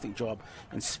fantastic job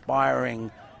inspiring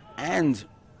the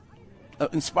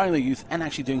youth and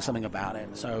actually doing something about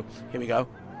it. So here we go.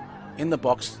 In the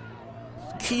box.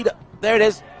 Keyed up. There it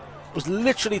is. It was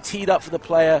literally teed up for the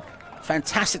player.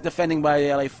 Fantastic defending by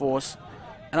the LA Force.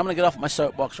 And I'm going to get off my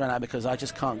soapbox right now because I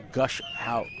just can't gush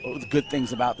how the good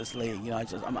things about this league.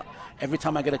 Every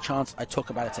time I get a chance, I talk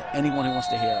about it to anyone who wants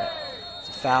to hear it. It's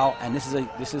a foul, and this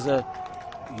is a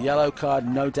yellow card,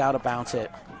 no doubt about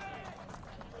it.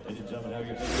 Ladies and gentlemen, have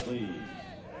your attention,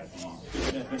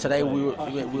 please. Today we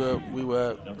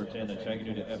were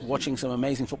watching some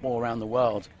amazing football around the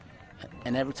world,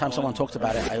 and every time someone talked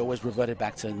about it, I always reverted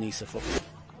back to NISA football.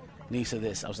 NISA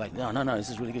this. I was like, no, this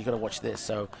is really good. You've got to watch this.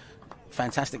 So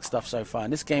fantastic stuff so far.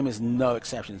 And this game is no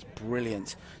exception. It's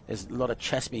brilliant. There's a lot of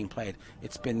chess being played.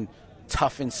 It's been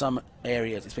tough in some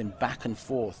areas. It's been back and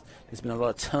forth. There's been a lot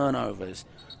of turnovers.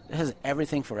 It has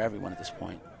everything for everyone at this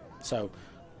point. So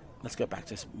let's go back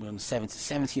to this. We're on the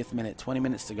 70th minute, 20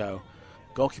 minutes to go.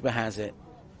 Goalkeeper has it.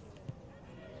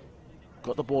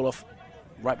 Got the ball off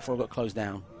right before it got closed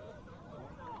down.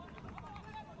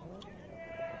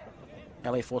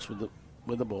 LA Force with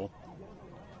the ball.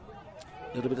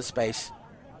 A little bit of space.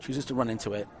 Chooses to run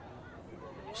into it.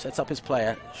 Sets up his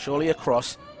player. Surely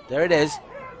across. There it is.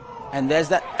 And there's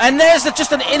that. And there's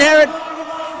just an inherent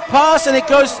pass, and it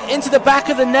goes into the back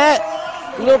of the net.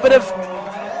 A little bit of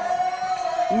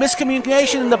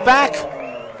miscommunication in the back.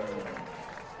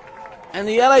 And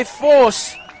the LA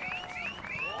Force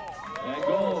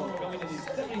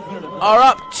are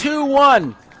up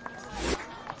 2-1.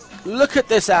 Look at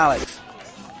this, Alex.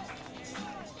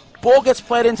 Ball gets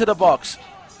played into the box.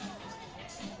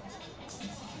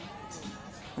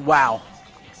 Wow.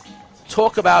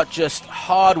 Talk about just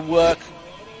hard work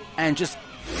and just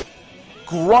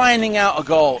grinding out a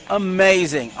goal.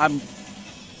 Amazing.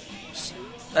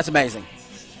 That's amazing.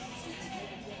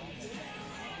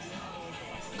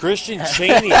 Christian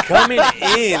Cheney coming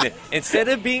in. Instead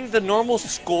of being the normal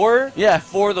scorer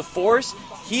for the Force,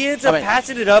 he ends up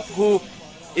passing it up, who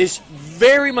is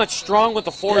very much strong with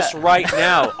the Force right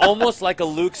now. Almost like a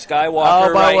Luke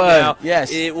Skywalker now.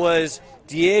 Yes. It was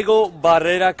Diego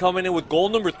Barrera coming in with goal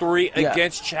number 3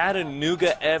 against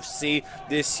Chattanooga FC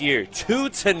this year. 2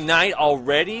 tonight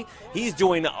already. He's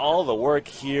doing all the work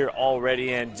here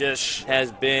already and just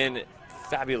has been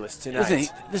fabulous tonight.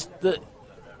 Listen,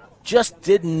 just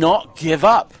did not give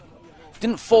up.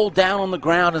 Didn't fall down on the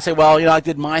ground and say, well, I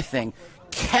did my thing.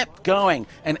 Kept going.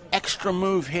 An extra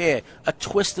move here. A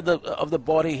twist of the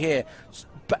body here.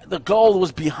 The goal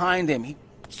was behind him. He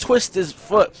twists his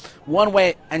foot one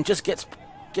way and just gets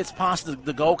past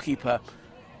the goalkeeper.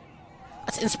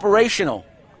 That's inspirational.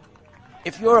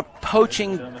 If you're a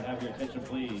poaching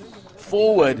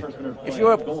forward, if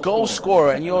you're a goal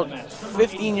scorer and you're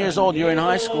 15 years old, you're in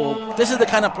high school, this is the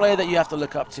kind of player that you have to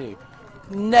look up to.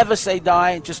 Never say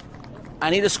die, just I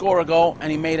need to score a goal,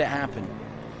 and he made it happen.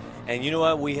 And you know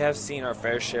what? We have seen our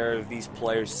fair share of these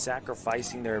players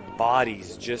sacrificing their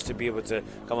bodies just to be able to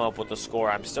come up with a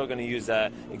score. I'm still going to use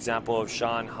that example of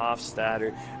Sean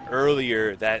Hofstadter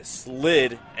earlier that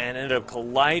slid and ended up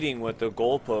colliding with the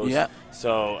goalpost. Yeah.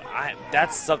 So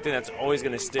that's something that's always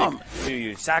going to stick to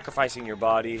you, sacrificing your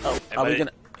body. Are we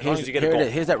gonna, here's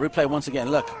that replay once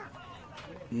again. Look.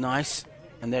 Nice.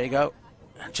 And there you go.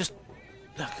 Just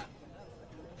look.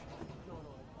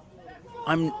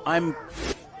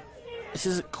 This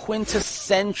is a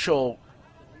quintessential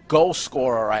goal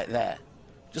scorer right there.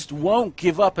 Just won't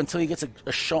give up until he gets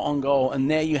a shot on goal,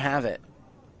 and there you have it.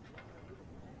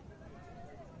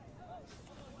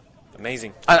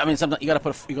 Amazing. I mean, sometimes you got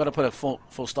to put a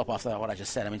full stop after that. What I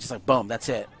just said. I mean, just like boom, that's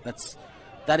it.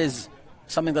 That is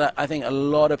something that I think a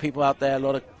lot of people out there, a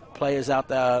lot of players out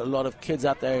there, a lot of kids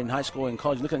out there in high school and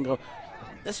college look at it and go,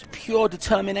 "That's pure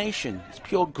determination. It's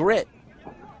pure grit."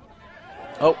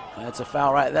 Oh, that's a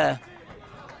foul right there.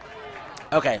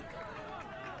 Okay.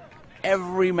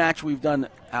 Every match we've done,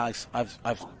 Alex,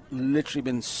 I've literally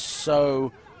been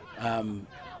so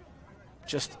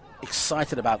just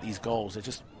excited about these goals. They're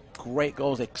just great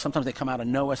goals. Sometimes they come out of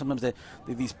nowhere. Sometimes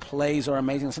these plays are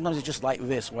amazing. Sometimes it's just like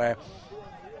this, where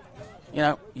you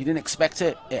didn't expect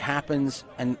it. It happens,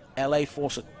 and LA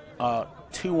Force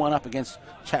 2-1 up against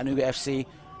Chattanooga FC,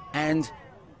 and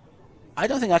I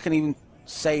don't think I can even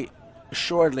say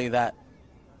assuredly that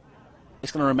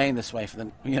it's going to remain this way for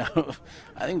them.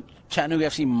 I think Chattanooga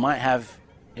FC might have,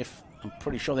 I'm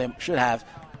pretty sure they should have,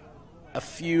 a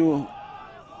few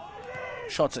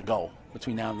shots at goal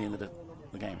between now and the end of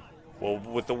the game. Well,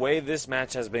 with the way this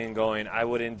match has been going, I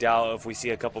wouldn't doubt if we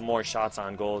see a couple more shots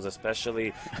on goals,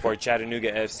 especially for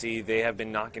Chattanooga FC. They have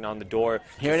been knocking on the door.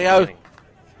 Here they go.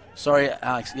 Sorry,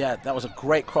 Alex. Yeah, that was a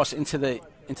great cross into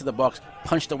the box,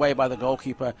 punched away by the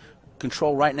goalkeeper.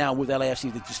 Control right now with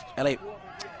LAFC. LA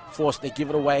Force, they give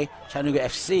it away. Chattanooga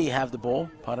FC have the ball,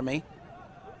 pardon me.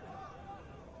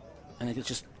 And it gets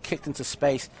just kicked into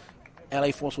space.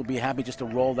 LA Force will be happy just to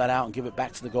roll that out and give it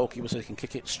back to the goalkeeper so he can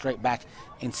kick it straight back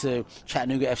into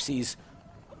Chattanooga FC's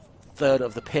third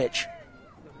of the pitch.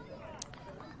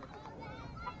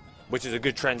 Which is a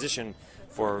good transition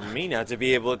for me now to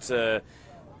be able to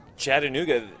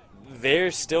Chattanooga.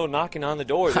 They're still knocking on the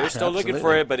door. They're still looking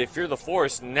for it. But if you're the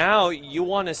Force, now you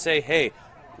want to say, hey,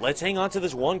 let's hang on to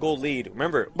this 1-goal lead.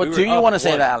 Remember, but do you want to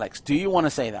say that, Alex? Do you want to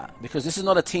say that? Because this is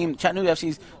not a team, Chattanooga FC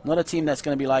is not a team that's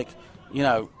going to be like,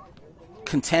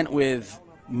 content with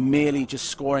merely just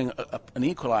scoring an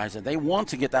equalizer. They want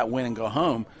to get that win and go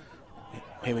home.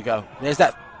 Here we go. There's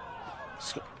that.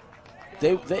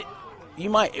 You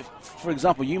might, for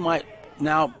example, you might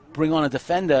now bring on a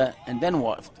defender, and then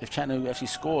what? If Chattanooga FC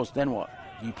scores, then what?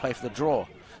 You play for the draw.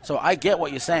 So I get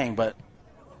what you're saying, but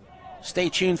stay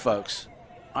tuned, folks.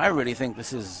 I really think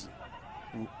this is,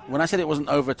 when I said it wasn't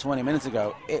over 20 minutes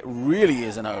ago, it really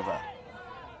isn't over.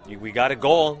 We got a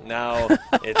goal. Now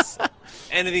it's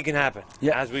anything can happen,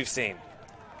 as we've seen.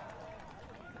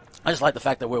 I just like the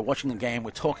fact that we're watching the game.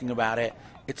 We're talking about it.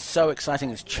 It's so exciting.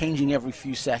 It's changing every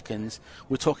few seconds.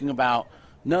 We're talking about,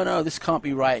 no, this can't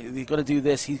be right. He's got to do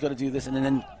this. He's got to do this. And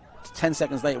then 10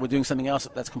 seconds later, we're doing something else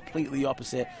that's completely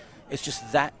opposite. It's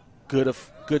just that good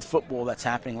football that's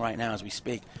happening right now as we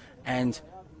speak. And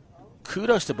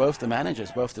kudos to both the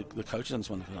managers, both the coaches on this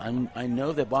one. I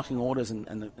know they're barking orders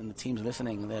and the team's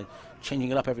listening. They're changing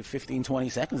it up every 15, 20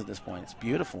 seconds at this point. It's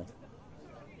beautiful.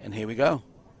 And here we go.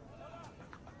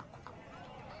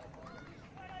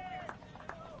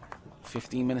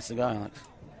 15 minutes to go, Alex.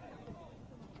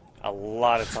 A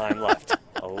lot of time left.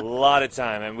 A lot of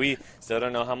time. And we still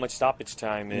don't know how much stoppage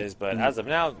time is, but as of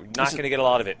now, we're not going to get a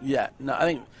lot of it. Yeah. No, I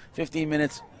think 15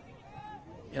 minutes,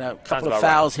 a couple of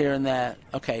fouls here and there.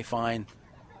 Okay, fine.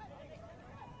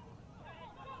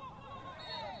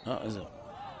 Oh, there's a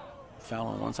foul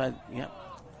on one side. Yep.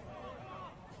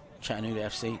 Chattanooga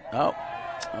FC. Oh,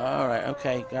 all right.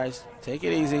 Okay, guys, take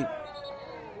it easy.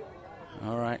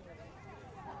 All right.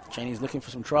 Cheney's looking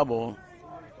for some trouble.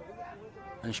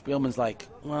 And Spielman's like,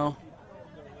 well,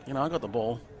 I got the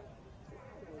ball.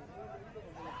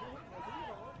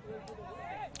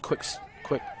 Quick.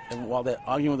 And while they're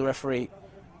arguing with the referee,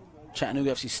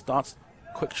 Chattanooga FC starts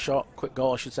quick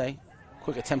goal, I should say.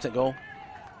 Quick attempt at goal.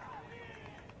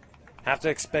 Have to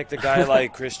expect a guy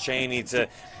like Chris Cheney to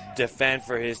defend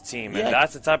for his team. And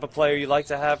that's the type of player you like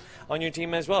to have on your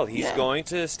team as well. He's going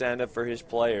to stand up for his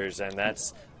players, and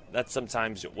that's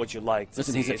sometimes what you like.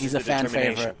 Listen, he's a fan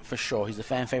favorite for sure. He's a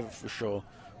fan favorite for sure,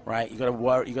 right? You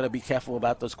got to be careful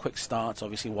about those quick starts.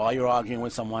 Obviously, while you're arguing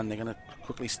with someone, they're going to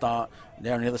quickly start.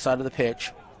 They're on the other side of the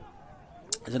pitch.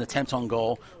 There's an attempt on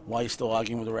goal while you're still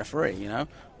arguing with the referee.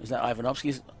 Is that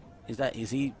Ivanovsky's? Is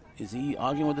he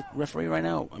arguing with the referee right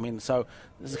now? I mean, so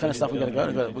this is the kind of stuff we got to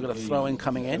go. We got a throw in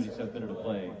coming in.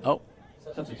 Oh.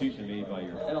 Substitution made by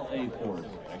your LA Force.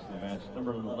 Next to the match,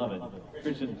 number 11,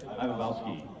 Christian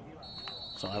Ivanovsky.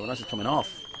 So Ivanovsky's coming off.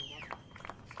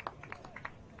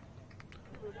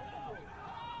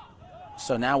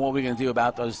 So now what we're going to do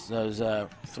about those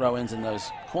throw-ins and those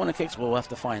corner kicks, we'll have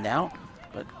to find out.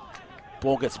 But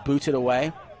ball gets booted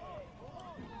away.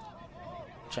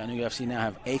 Chattanooga FC now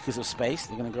have acres of space.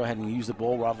 They're going to go ahead and use the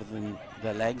ball rather than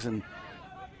their legs. And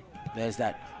there's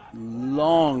that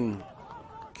long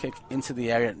kick into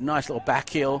the area. Nice little back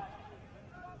heel.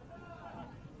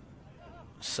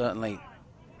 Certainly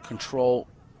control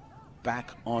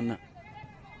back on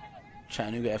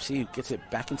Chattanooga FC. Gets it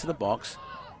back into the box.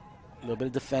 A little bit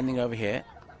of defending over here.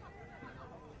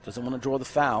 Doesn't want to draw the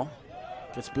foul.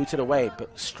 Gets booted away,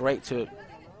 but straight to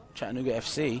Chattanooga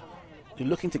FC. You're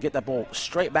looking to get that ball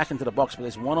straight back into the box, but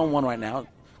there's one-on-one right now.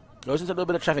 Goes into a little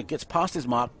bit of traffic, gets past his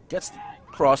mark, gets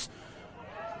across.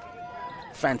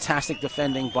 Fantastic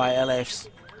defending by LA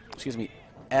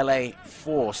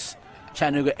Force.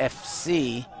 Chattanooga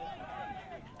FC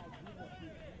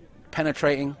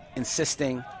penetrating,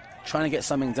 insisting, trying to get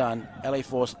something done. LA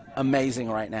Force amazing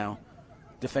right now.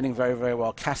 Defending very, very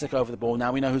well. Kasich over the ball.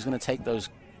 Now we know who's going to take those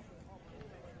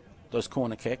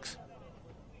corner kicks.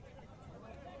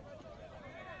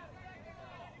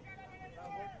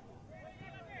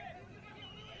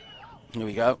 Here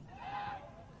we go.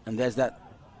 And there's the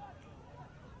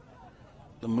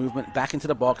movement back into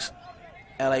the box.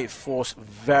 LA Force,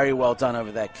 very well done over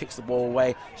there. Kicks the ball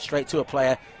away, straight to a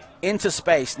player, into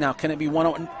space. Now, can it be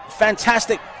one-on-one?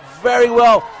 Fantastic, very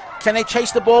well. Can they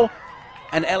chase the ball?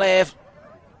 And LA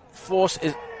Force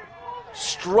is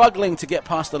struggling to get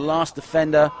past the last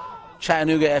defender.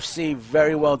 Chattanooga FC,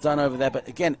 very well done over there. But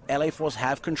again, LA Force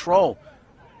have control.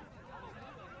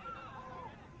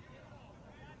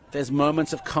 There's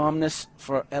moments of calmness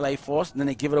for LA Force, and then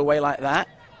they give it away like that.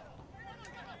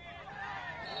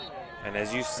 And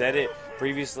as you said it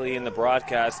previously in the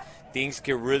broadcast, things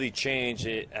can really change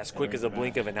as quick as a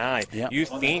blink of an eye. Yep. You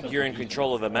think you're in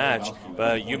control of the match,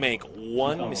 but you make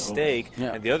one mistake,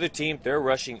 and the other team, they're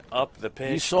rushing up the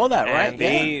pitch. You saw that, right? And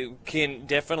they can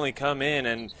definitely come in,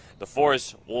 and the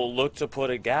Force will look to put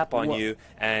a gap on you.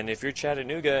 And if you're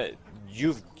Chattanooga,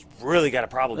 you've really got a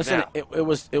problem now. It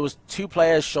was two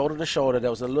players shoulder to shoulder.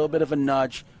 There was a little bit of a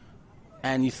nudge,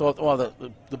 and you thought, oh,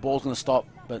 the ball's going to stop,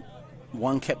 but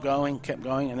one kept going,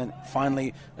 and then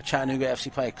finally a Chattanooga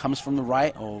FC player comes from the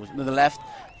right or the left,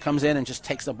 comes in and just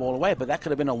takes the ball away. But that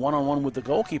could have been a one-on-one with the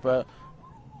goalkeeper.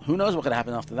 Who knows what could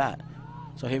happen after that?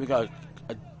 So here we go.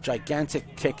 A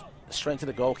gigantic kick straight to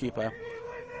the goalkeeper.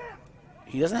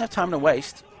 He doesn't have time to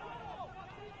waste.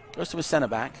 Goes to his center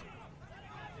back.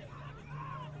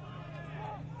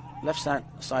 left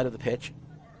side of the pitch.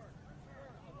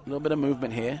 A little bit of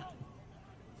movement here.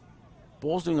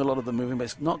 Ball's doing a lot of the moving, but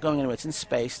it's not going anywhere. It's in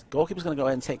space. Goalkeeper's going to go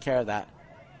ahead and take care of that.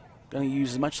 Going to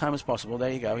use as much time as possible. There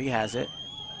you go. He has it.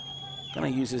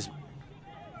 Going to use as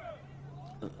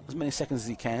many seconds as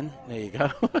he can. There you go.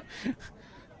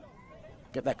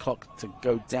 Get that clock to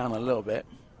go down a little bit.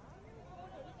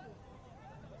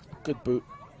 Good boot.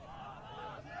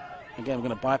 Again, we're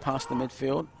going to bypass the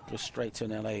midfield. Go straight to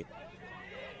an LA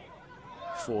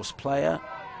Force player.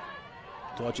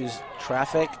 Dodges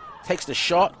traffic. Takes the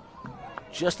shot.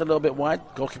 Just a little bit wide.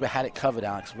 Goalkeeper had it covered,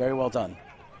 Alex. Very well done.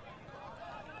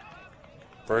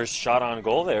 First shot on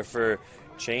goal there for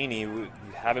Cheney. We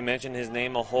haven't mentioned his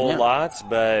name a whole lot,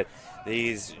 but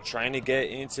he's trying to get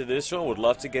into this one. Would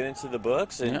love to get into the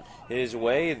books. And his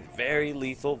way, very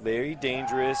lethal, very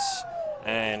dangerous.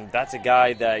 And that's a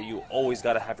guy that you always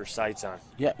got to have your sights on.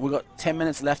 Yeah, we've got 10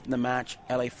 minutes left in the match.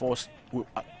 LA Force,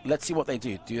 let's see what they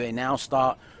do. Do they now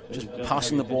start just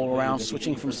passing the ball around,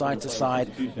 switching from side to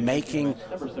side, making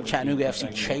Chattanooga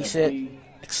FC chase it,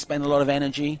 expend a lot of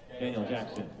energy? Daniel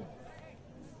Jackson.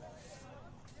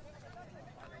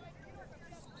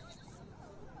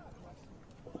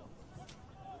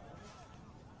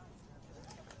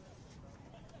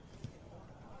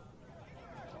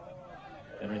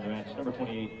 Entering the match, number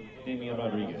 28, Damian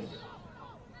Rodriguez.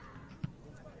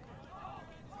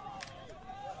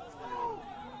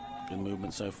 Good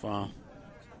movement so far.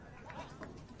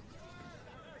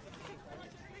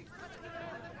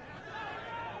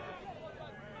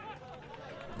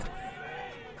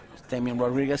 Damian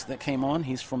Rodriguez that came on.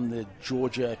 He's from the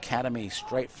Georgia Academy,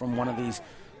 straight from one of these,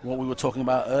 what we were talking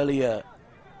about earlier,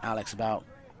 Alex, about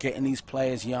getting these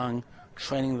players young,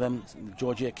 training them. The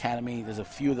Georgia Academy, there's a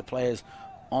few of the players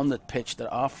on the pitch that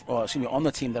are, on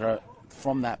the team that are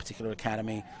from that particular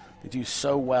academy. They do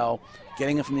so well,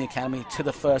 getting them from the academy to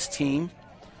the first team.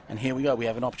 And here we go. We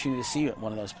have an opportunity to see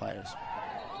one of those players.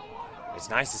 It's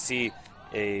nice to see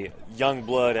a young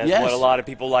blood, as what a lot of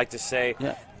people like to say.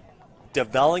 Yeah.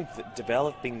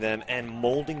 Developing them and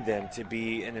molding them to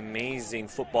be an amazing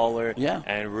footballer,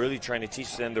 and really trying to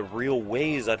teach them the real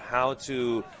ways of how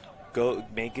to go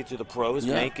make it to the pros,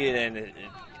 make it and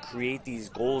create these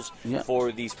goals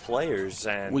for these players.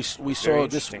 And we saw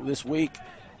this week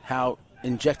how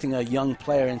injecting a young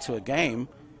player into a game,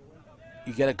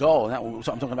 you get a goal. And I'm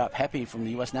talking about Pepe from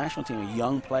the U.S. national team, a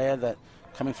young player that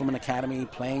coming from an academy,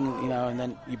 playing, and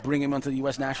then you bring him onto the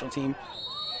U.S. national team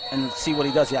and see what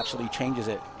he does. He absolutely changes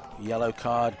it. Yellow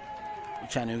card,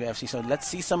 Chattanooga FC. So let's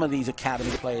see some of these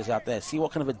academy players out there. See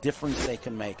what kind of a difference they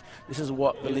can make. This is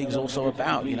what the league's also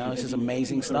about. This is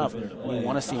amazing stuff. We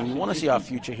want to see our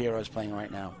future heroes playing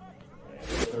right now.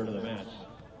 Third of the match,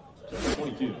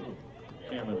 22,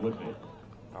 Cameron Woodford.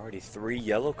 Already 3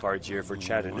 yellow cards here for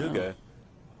Chattanooga.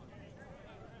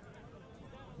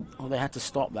 Wow. Well, they had to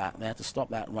stop that. They had to stop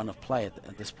that run of play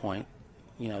at this point.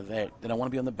 They don't want to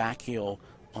be on the back heel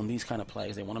on these kind of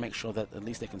plays. They want to make sure that at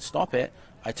least they can stop it.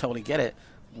 I totally get it.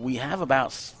 We have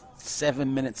about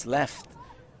 7 minutes left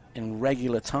in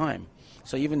regular time.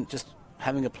 So even just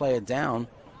having a player down,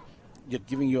 you're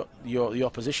giving your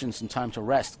opposition some time to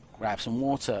rest, grab some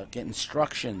water, get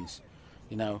instructions,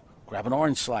 grab an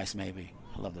orange slice maybe.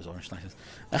 I love those orange slices.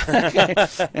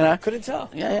 Couldn't tell.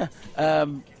 Yeah.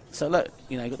 So look,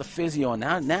 you got the physio on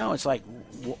now. Now it's like,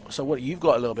 so what? You've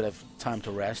got a little bit of time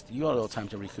to rest. You got a little time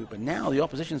to recoup. But now the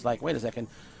opposition's like, wait a second,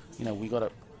 we got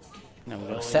a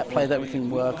set play that we can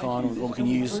work on, or we can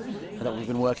use that we've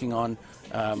been working on.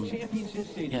 So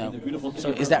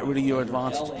is that really your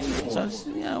advantage? So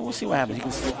we'll see what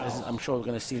happens. I'm sure we're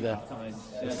going to see the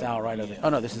foul right over there. Oh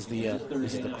no, this is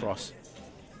the cross.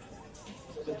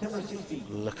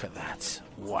 Look at that!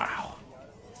 Wow.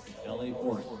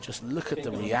 Just look at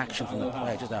the reaction from the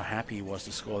player, just how happy he was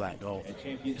to score that goal.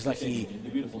 It's like he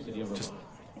just,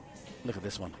 look at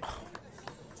this one.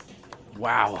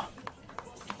 Wow.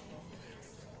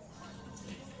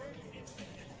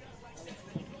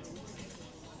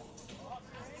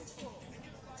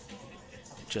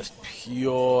 Just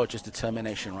pure,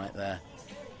 determination right there.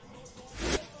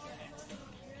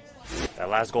 That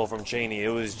last goal from Cheney, it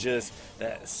was just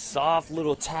that soft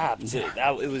little tap.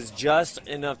 It was just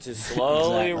enough to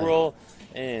slowly roll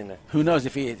in. Who knows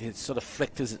if he sort of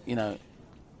flicked his, his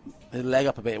leg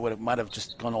up a bit, it might have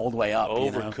just gone all the way up.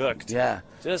 Overcooked. Yeah.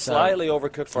 Just slightly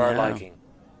overcooked for our liking.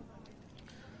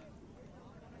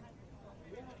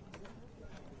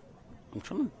 I'm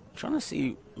trying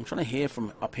to hear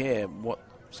from up here what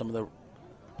some of the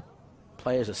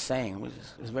players are saying, which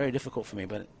is very difficult for me,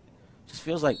 but it just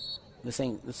feels like they're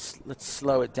saying, let's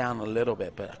slow it down a little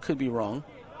bit, but I could be wrong.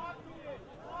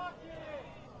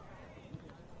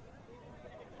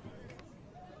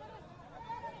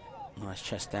 Nice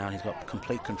chest down. He's got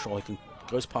complete control. He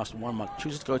goes past one mark,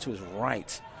 chooses to go to his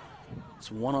right. It's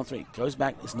 1-on-3. Goes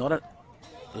back. It's not a...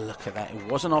 Look at that. It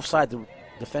wasn't offside. The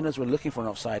defenders were looking for an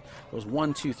offside. There was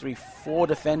 1, 2, 3, 4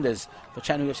 defenders for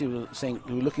Chattanooga FC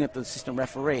who were looking at the assistant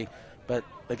referee. But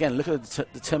again, look at the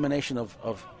determination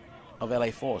of LA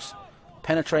Force.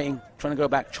 Penetrating, trying to go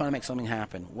back, trying to make something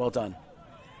happen. Well done.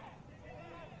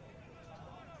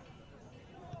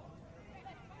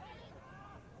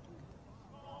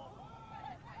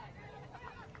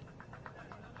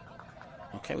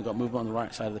 Okay, we've got movement on the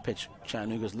right side of the pitch.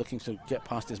 Chattanooga's looking to get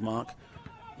past his mark.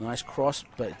 Nice cross,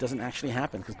 but it doesn't actually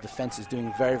happen because defense is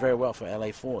doing very, very well for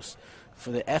LA Force. For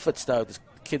the efforts, though, this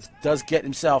kid does get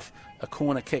himself a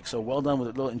corner kick, so well done with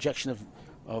a little injection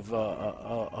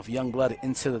of young blood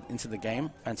into the game.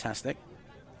 Fantastic.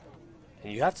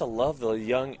 And you have to love the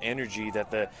young energy that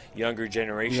the younger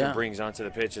generation brings onto the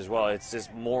pitch as well. It's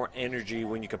just more energy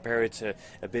when you compare it to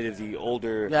a bit of the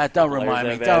older. Yeah, don't remind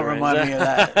me of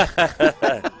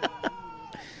that.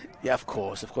 Yeah, of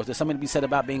course. There's something to be said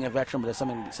about being a veteran, but there's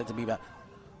something to be said to be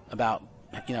about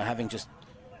having just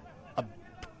a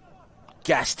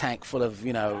gas tank full of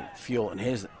fuel. And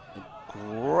here's a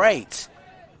great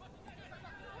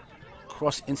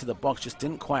cross into the box. Just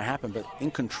didn't quite happen, but in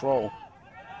control.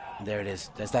 And there it is.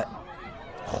 There's that.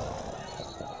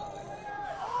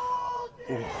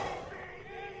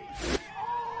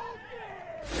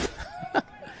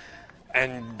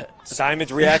 And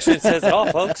Simon's reaction says it all,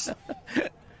 folks.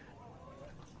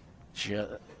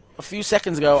 A few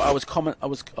seconds ago, I was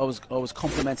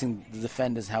complimenting the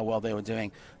defenders how well they were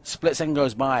doing. Split second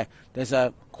goes by. There's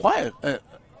quite a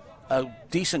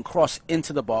decent cross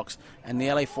into the box, and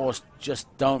the LA Force just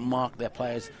don't mark their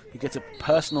players. He gets a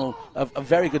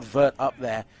very good vert up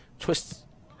there, twists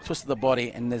the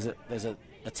body, and there's a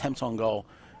attempt on goal,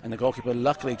 and the goalkeeper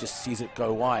luckily just sees it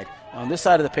go wide. Now on this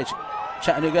side of the pitch,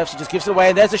 Chattanooga FC just gives it away,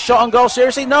 and there's a shot on goal.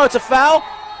 Seriously? No, it's a foul.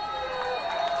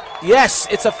 Yes,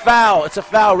 it's a foul. It's a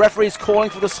foul. Referee's calling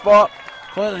for the spot.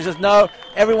 Says no.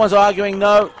 Everyone's arguing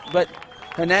no, but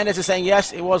Hernandez is saying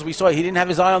yes, it was. We saw it. He didn't have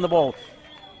his eye on the ball.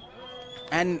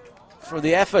 And for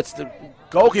the efforts, the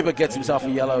goalkeeper gets himself a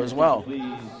yellow as well.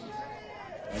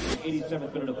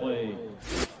 87th minute of play.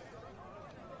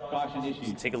 Caution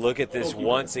issued. Take a look at this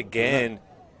once again.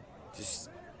 Just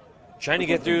trying to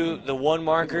get through the one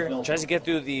marker, tries to get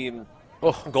through the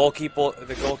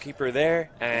goalkeeper there,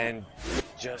 and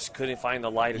just couldn't find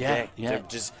the light of day to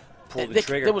just pull the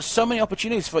trigger. There were so many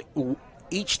opportunities for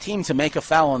each team to make a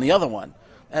foul on the other one.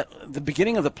 At the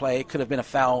beginning of the play, it could have been a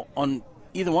foul on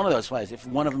either one of those players. If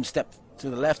one of them stepped to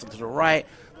the left or to the right,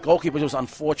 goalkeeper was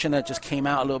unfortunate, just came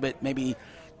out a little bit, maybe,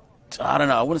 I don't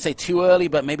know, I wouldn't say too early,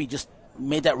 but maybe just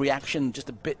made that reaction just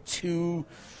a bit too,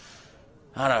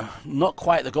 I don't know, not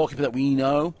quite the goalkeeper that we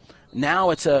know.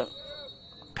 Now it's a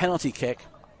penalty kick.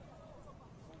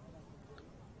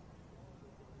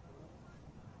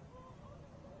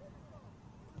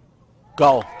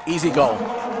 Goal. Easy goal.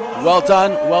 Well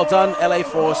done, LA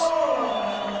Force.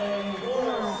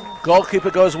 Goalkeeper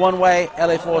goes one way.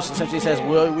 LA Force essentially says,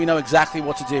 we know exactly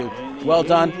what to do. Well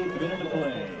done.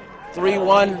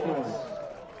 3-1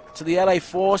 to the LA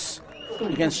Force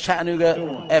against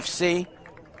Chattanooga FC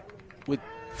with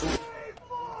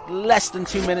less than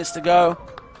 2 minutes to go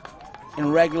in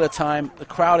regular time. The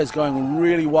crowd is going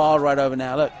really wild right over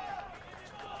now. Look,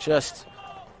 just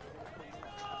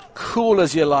cool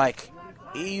as you like.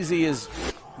 Easy as,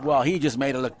 well, he just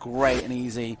made it look great and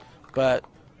easy. But,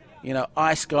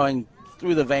 ice going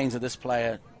through the veins of this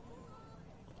player.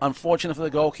 Unfortunate for the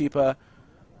goalkeeper,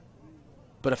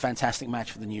 but a fantastic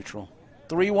match for the neutral.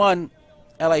 3-1,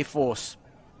 LA Force.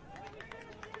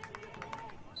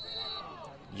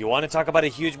 You want to talk about a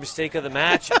huge mistake of the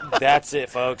match? That's it,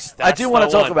 folks. I do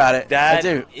want to talk about it.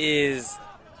 That's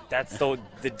the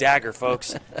dagger,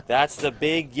 folks. That's the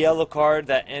big yellow card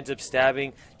that ends up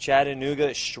stabbing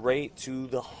Chattanooga straight to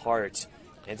the heart.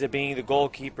 Ends up being the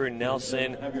goalkeeper,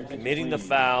 Nelson, committing the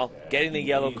foul, getting the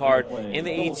yellow card in the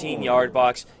 18-yard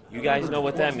box. You guys know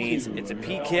what that means. It's a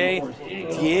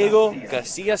PK. Diego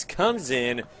Casillas comes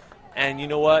in, and you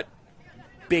know what?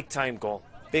 Big-time goal.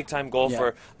 Big-time goal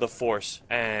for the Force.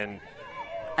 And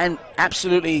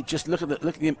absolutely, just look at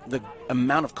the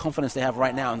amount of confidence they have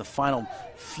right now in the final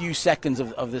few seconds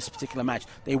of this particular match.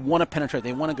 They want to penetrate.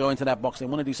 They want to go into that box. They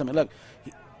want to do something. Look,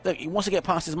 he wants to get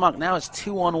past his mark. Now it's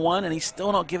 2-on-1, and he's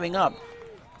still not giving up.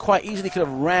 Quite easily could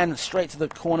have ran straight to the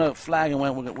corner flag and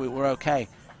went, we're okay.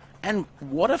 And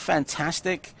what a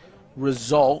fantastic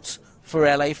result for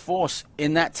LA Force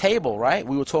in that table, right?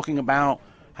 We were talking about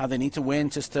how they need to win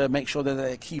just to make sure that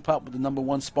they keep up with the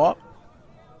 #1 spot.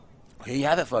 Here you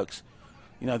have it, folks.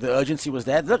 You know, the urgency was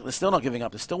there. Look, they're still not giving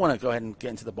up. They still want to go ahead and get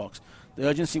into the box. The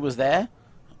urgency was there.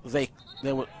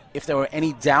 If there were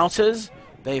any doubters,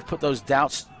 they've put those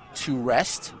doubts to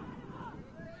rest.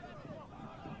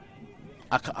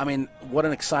 I mean, what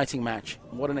an exciting match.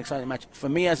 What an exciting match. For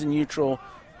me as a neutral,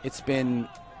 it's been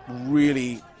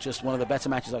really just one of the better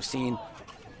matches I've seen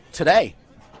today.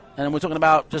 And we're talking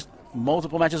about just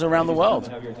multiple matches around the world.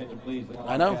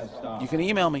 I know. You can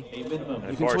email me.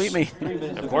 You can tweet me.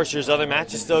 Of course, there's other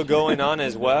matches still going on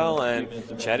as well. And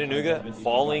Chattanooga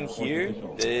falling here,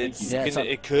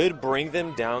 it could bring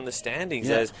them down the standings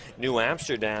as New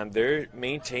Amsterdam. They're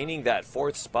maintaining that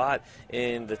 4th spot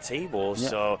in the table. Yeah.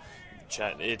 So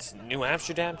it's New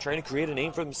Amsterdam trying to create a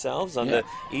name for themselves on the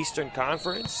Eastern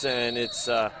Conference. And it's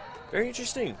very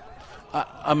interesting.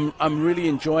 I'm really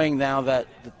enjoying now that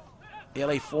the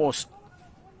LA Force,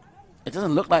 it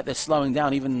doesn't look like they're slowing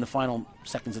down even in the final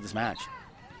seconds of this match.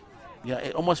 Yeah,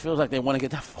 it almost feels like they want to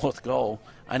get that 4th goal.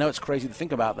 I know it's crazy to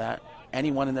think about that.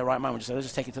 Anyone in their right mind would just say, let's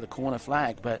just take it to the corner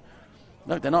flag. But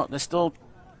look, they're not. They're still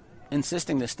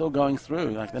insisting. They're still going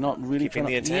through. Like, they're not really keeping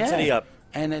trying the intensity up.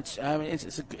 And it's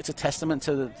a testament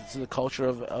to the culture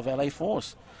of LA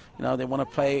Force. You know, they want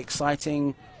to play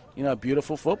exciting, you know,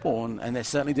 beautiful football, and they're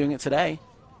certainly doing it today.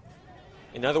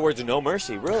 In other words, no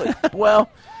mercy, really.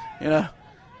 Well, you know,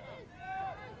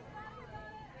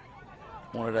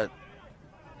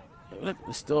 they're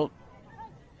still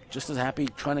just as happy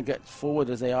trying to get forward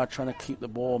as they are trying to keep the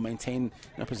ball, maintain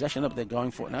possession up. They're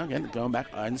going for it now. Again, going back.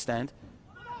 I understand.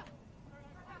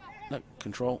 Look,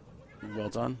 control. Well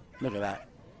done. Look at that.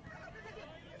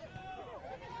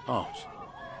 Oh,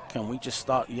 can we just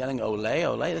start yelling Olé,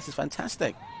 Olé? This is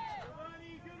fantastic.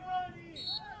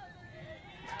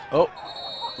 Oh,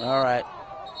 all right.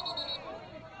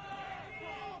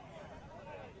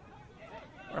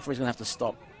 Referee's going to have to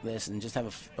stop this and just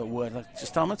have a word. Like,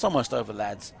 just tell them it's almost over,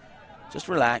 lads. Just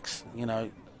relax. You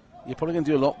know, you're probably going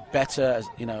to do a lot better as,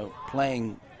 you know,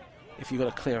 playing if you've got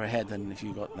a clearer head than if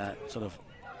you've got that sort of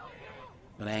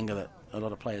an anger that a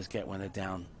lot of players get when they're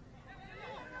down.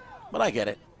 But I get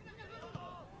it.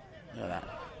 Look at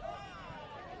that.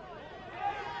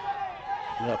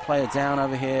 We've got a player down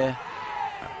over here.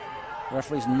 The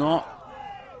referee's not.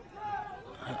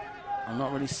 I'm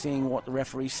not really seeing what the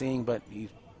referee's seeing, but he's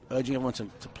urging everyone to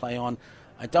play on.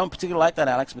 I don't particularly like that,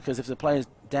 Alex, because if the player's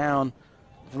down,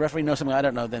 if the referee knows something I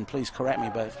don't know, then please correct me.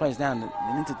 But if the player's down,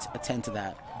 they need to attend to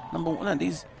that. Number one,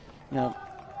 these, you know,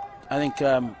 I think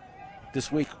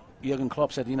this week Jurgen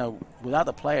Klopp said, you know, without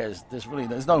the players,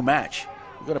 there's no match.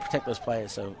 We've got to protect those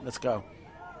players, so let's go.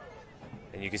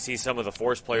 And you can see some of the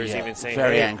Force players even saying,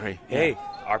 very hey, angry. Hey,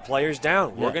 our player's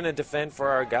down. We're going to defend for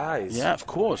our guys. Yeah, of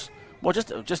course. Well,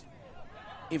 just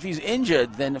if he's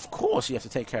injured, then of course you have to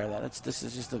take care of that. This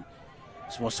is just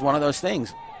it's one of those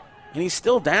things. And he's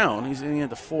still down. He's at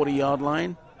the 40-yard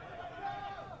line.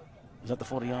 Is that the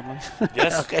 40-yard line?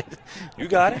 Yes. Okay. You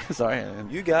got it. Sorry.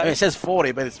 You got it it. It says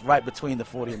 40, but it's right between the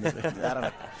 40 and the 50. I don't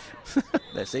know.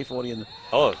 They say 40 and the...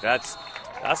 Oh, that's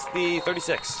the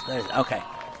 36. Okay.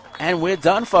 And we're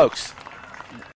done, folks.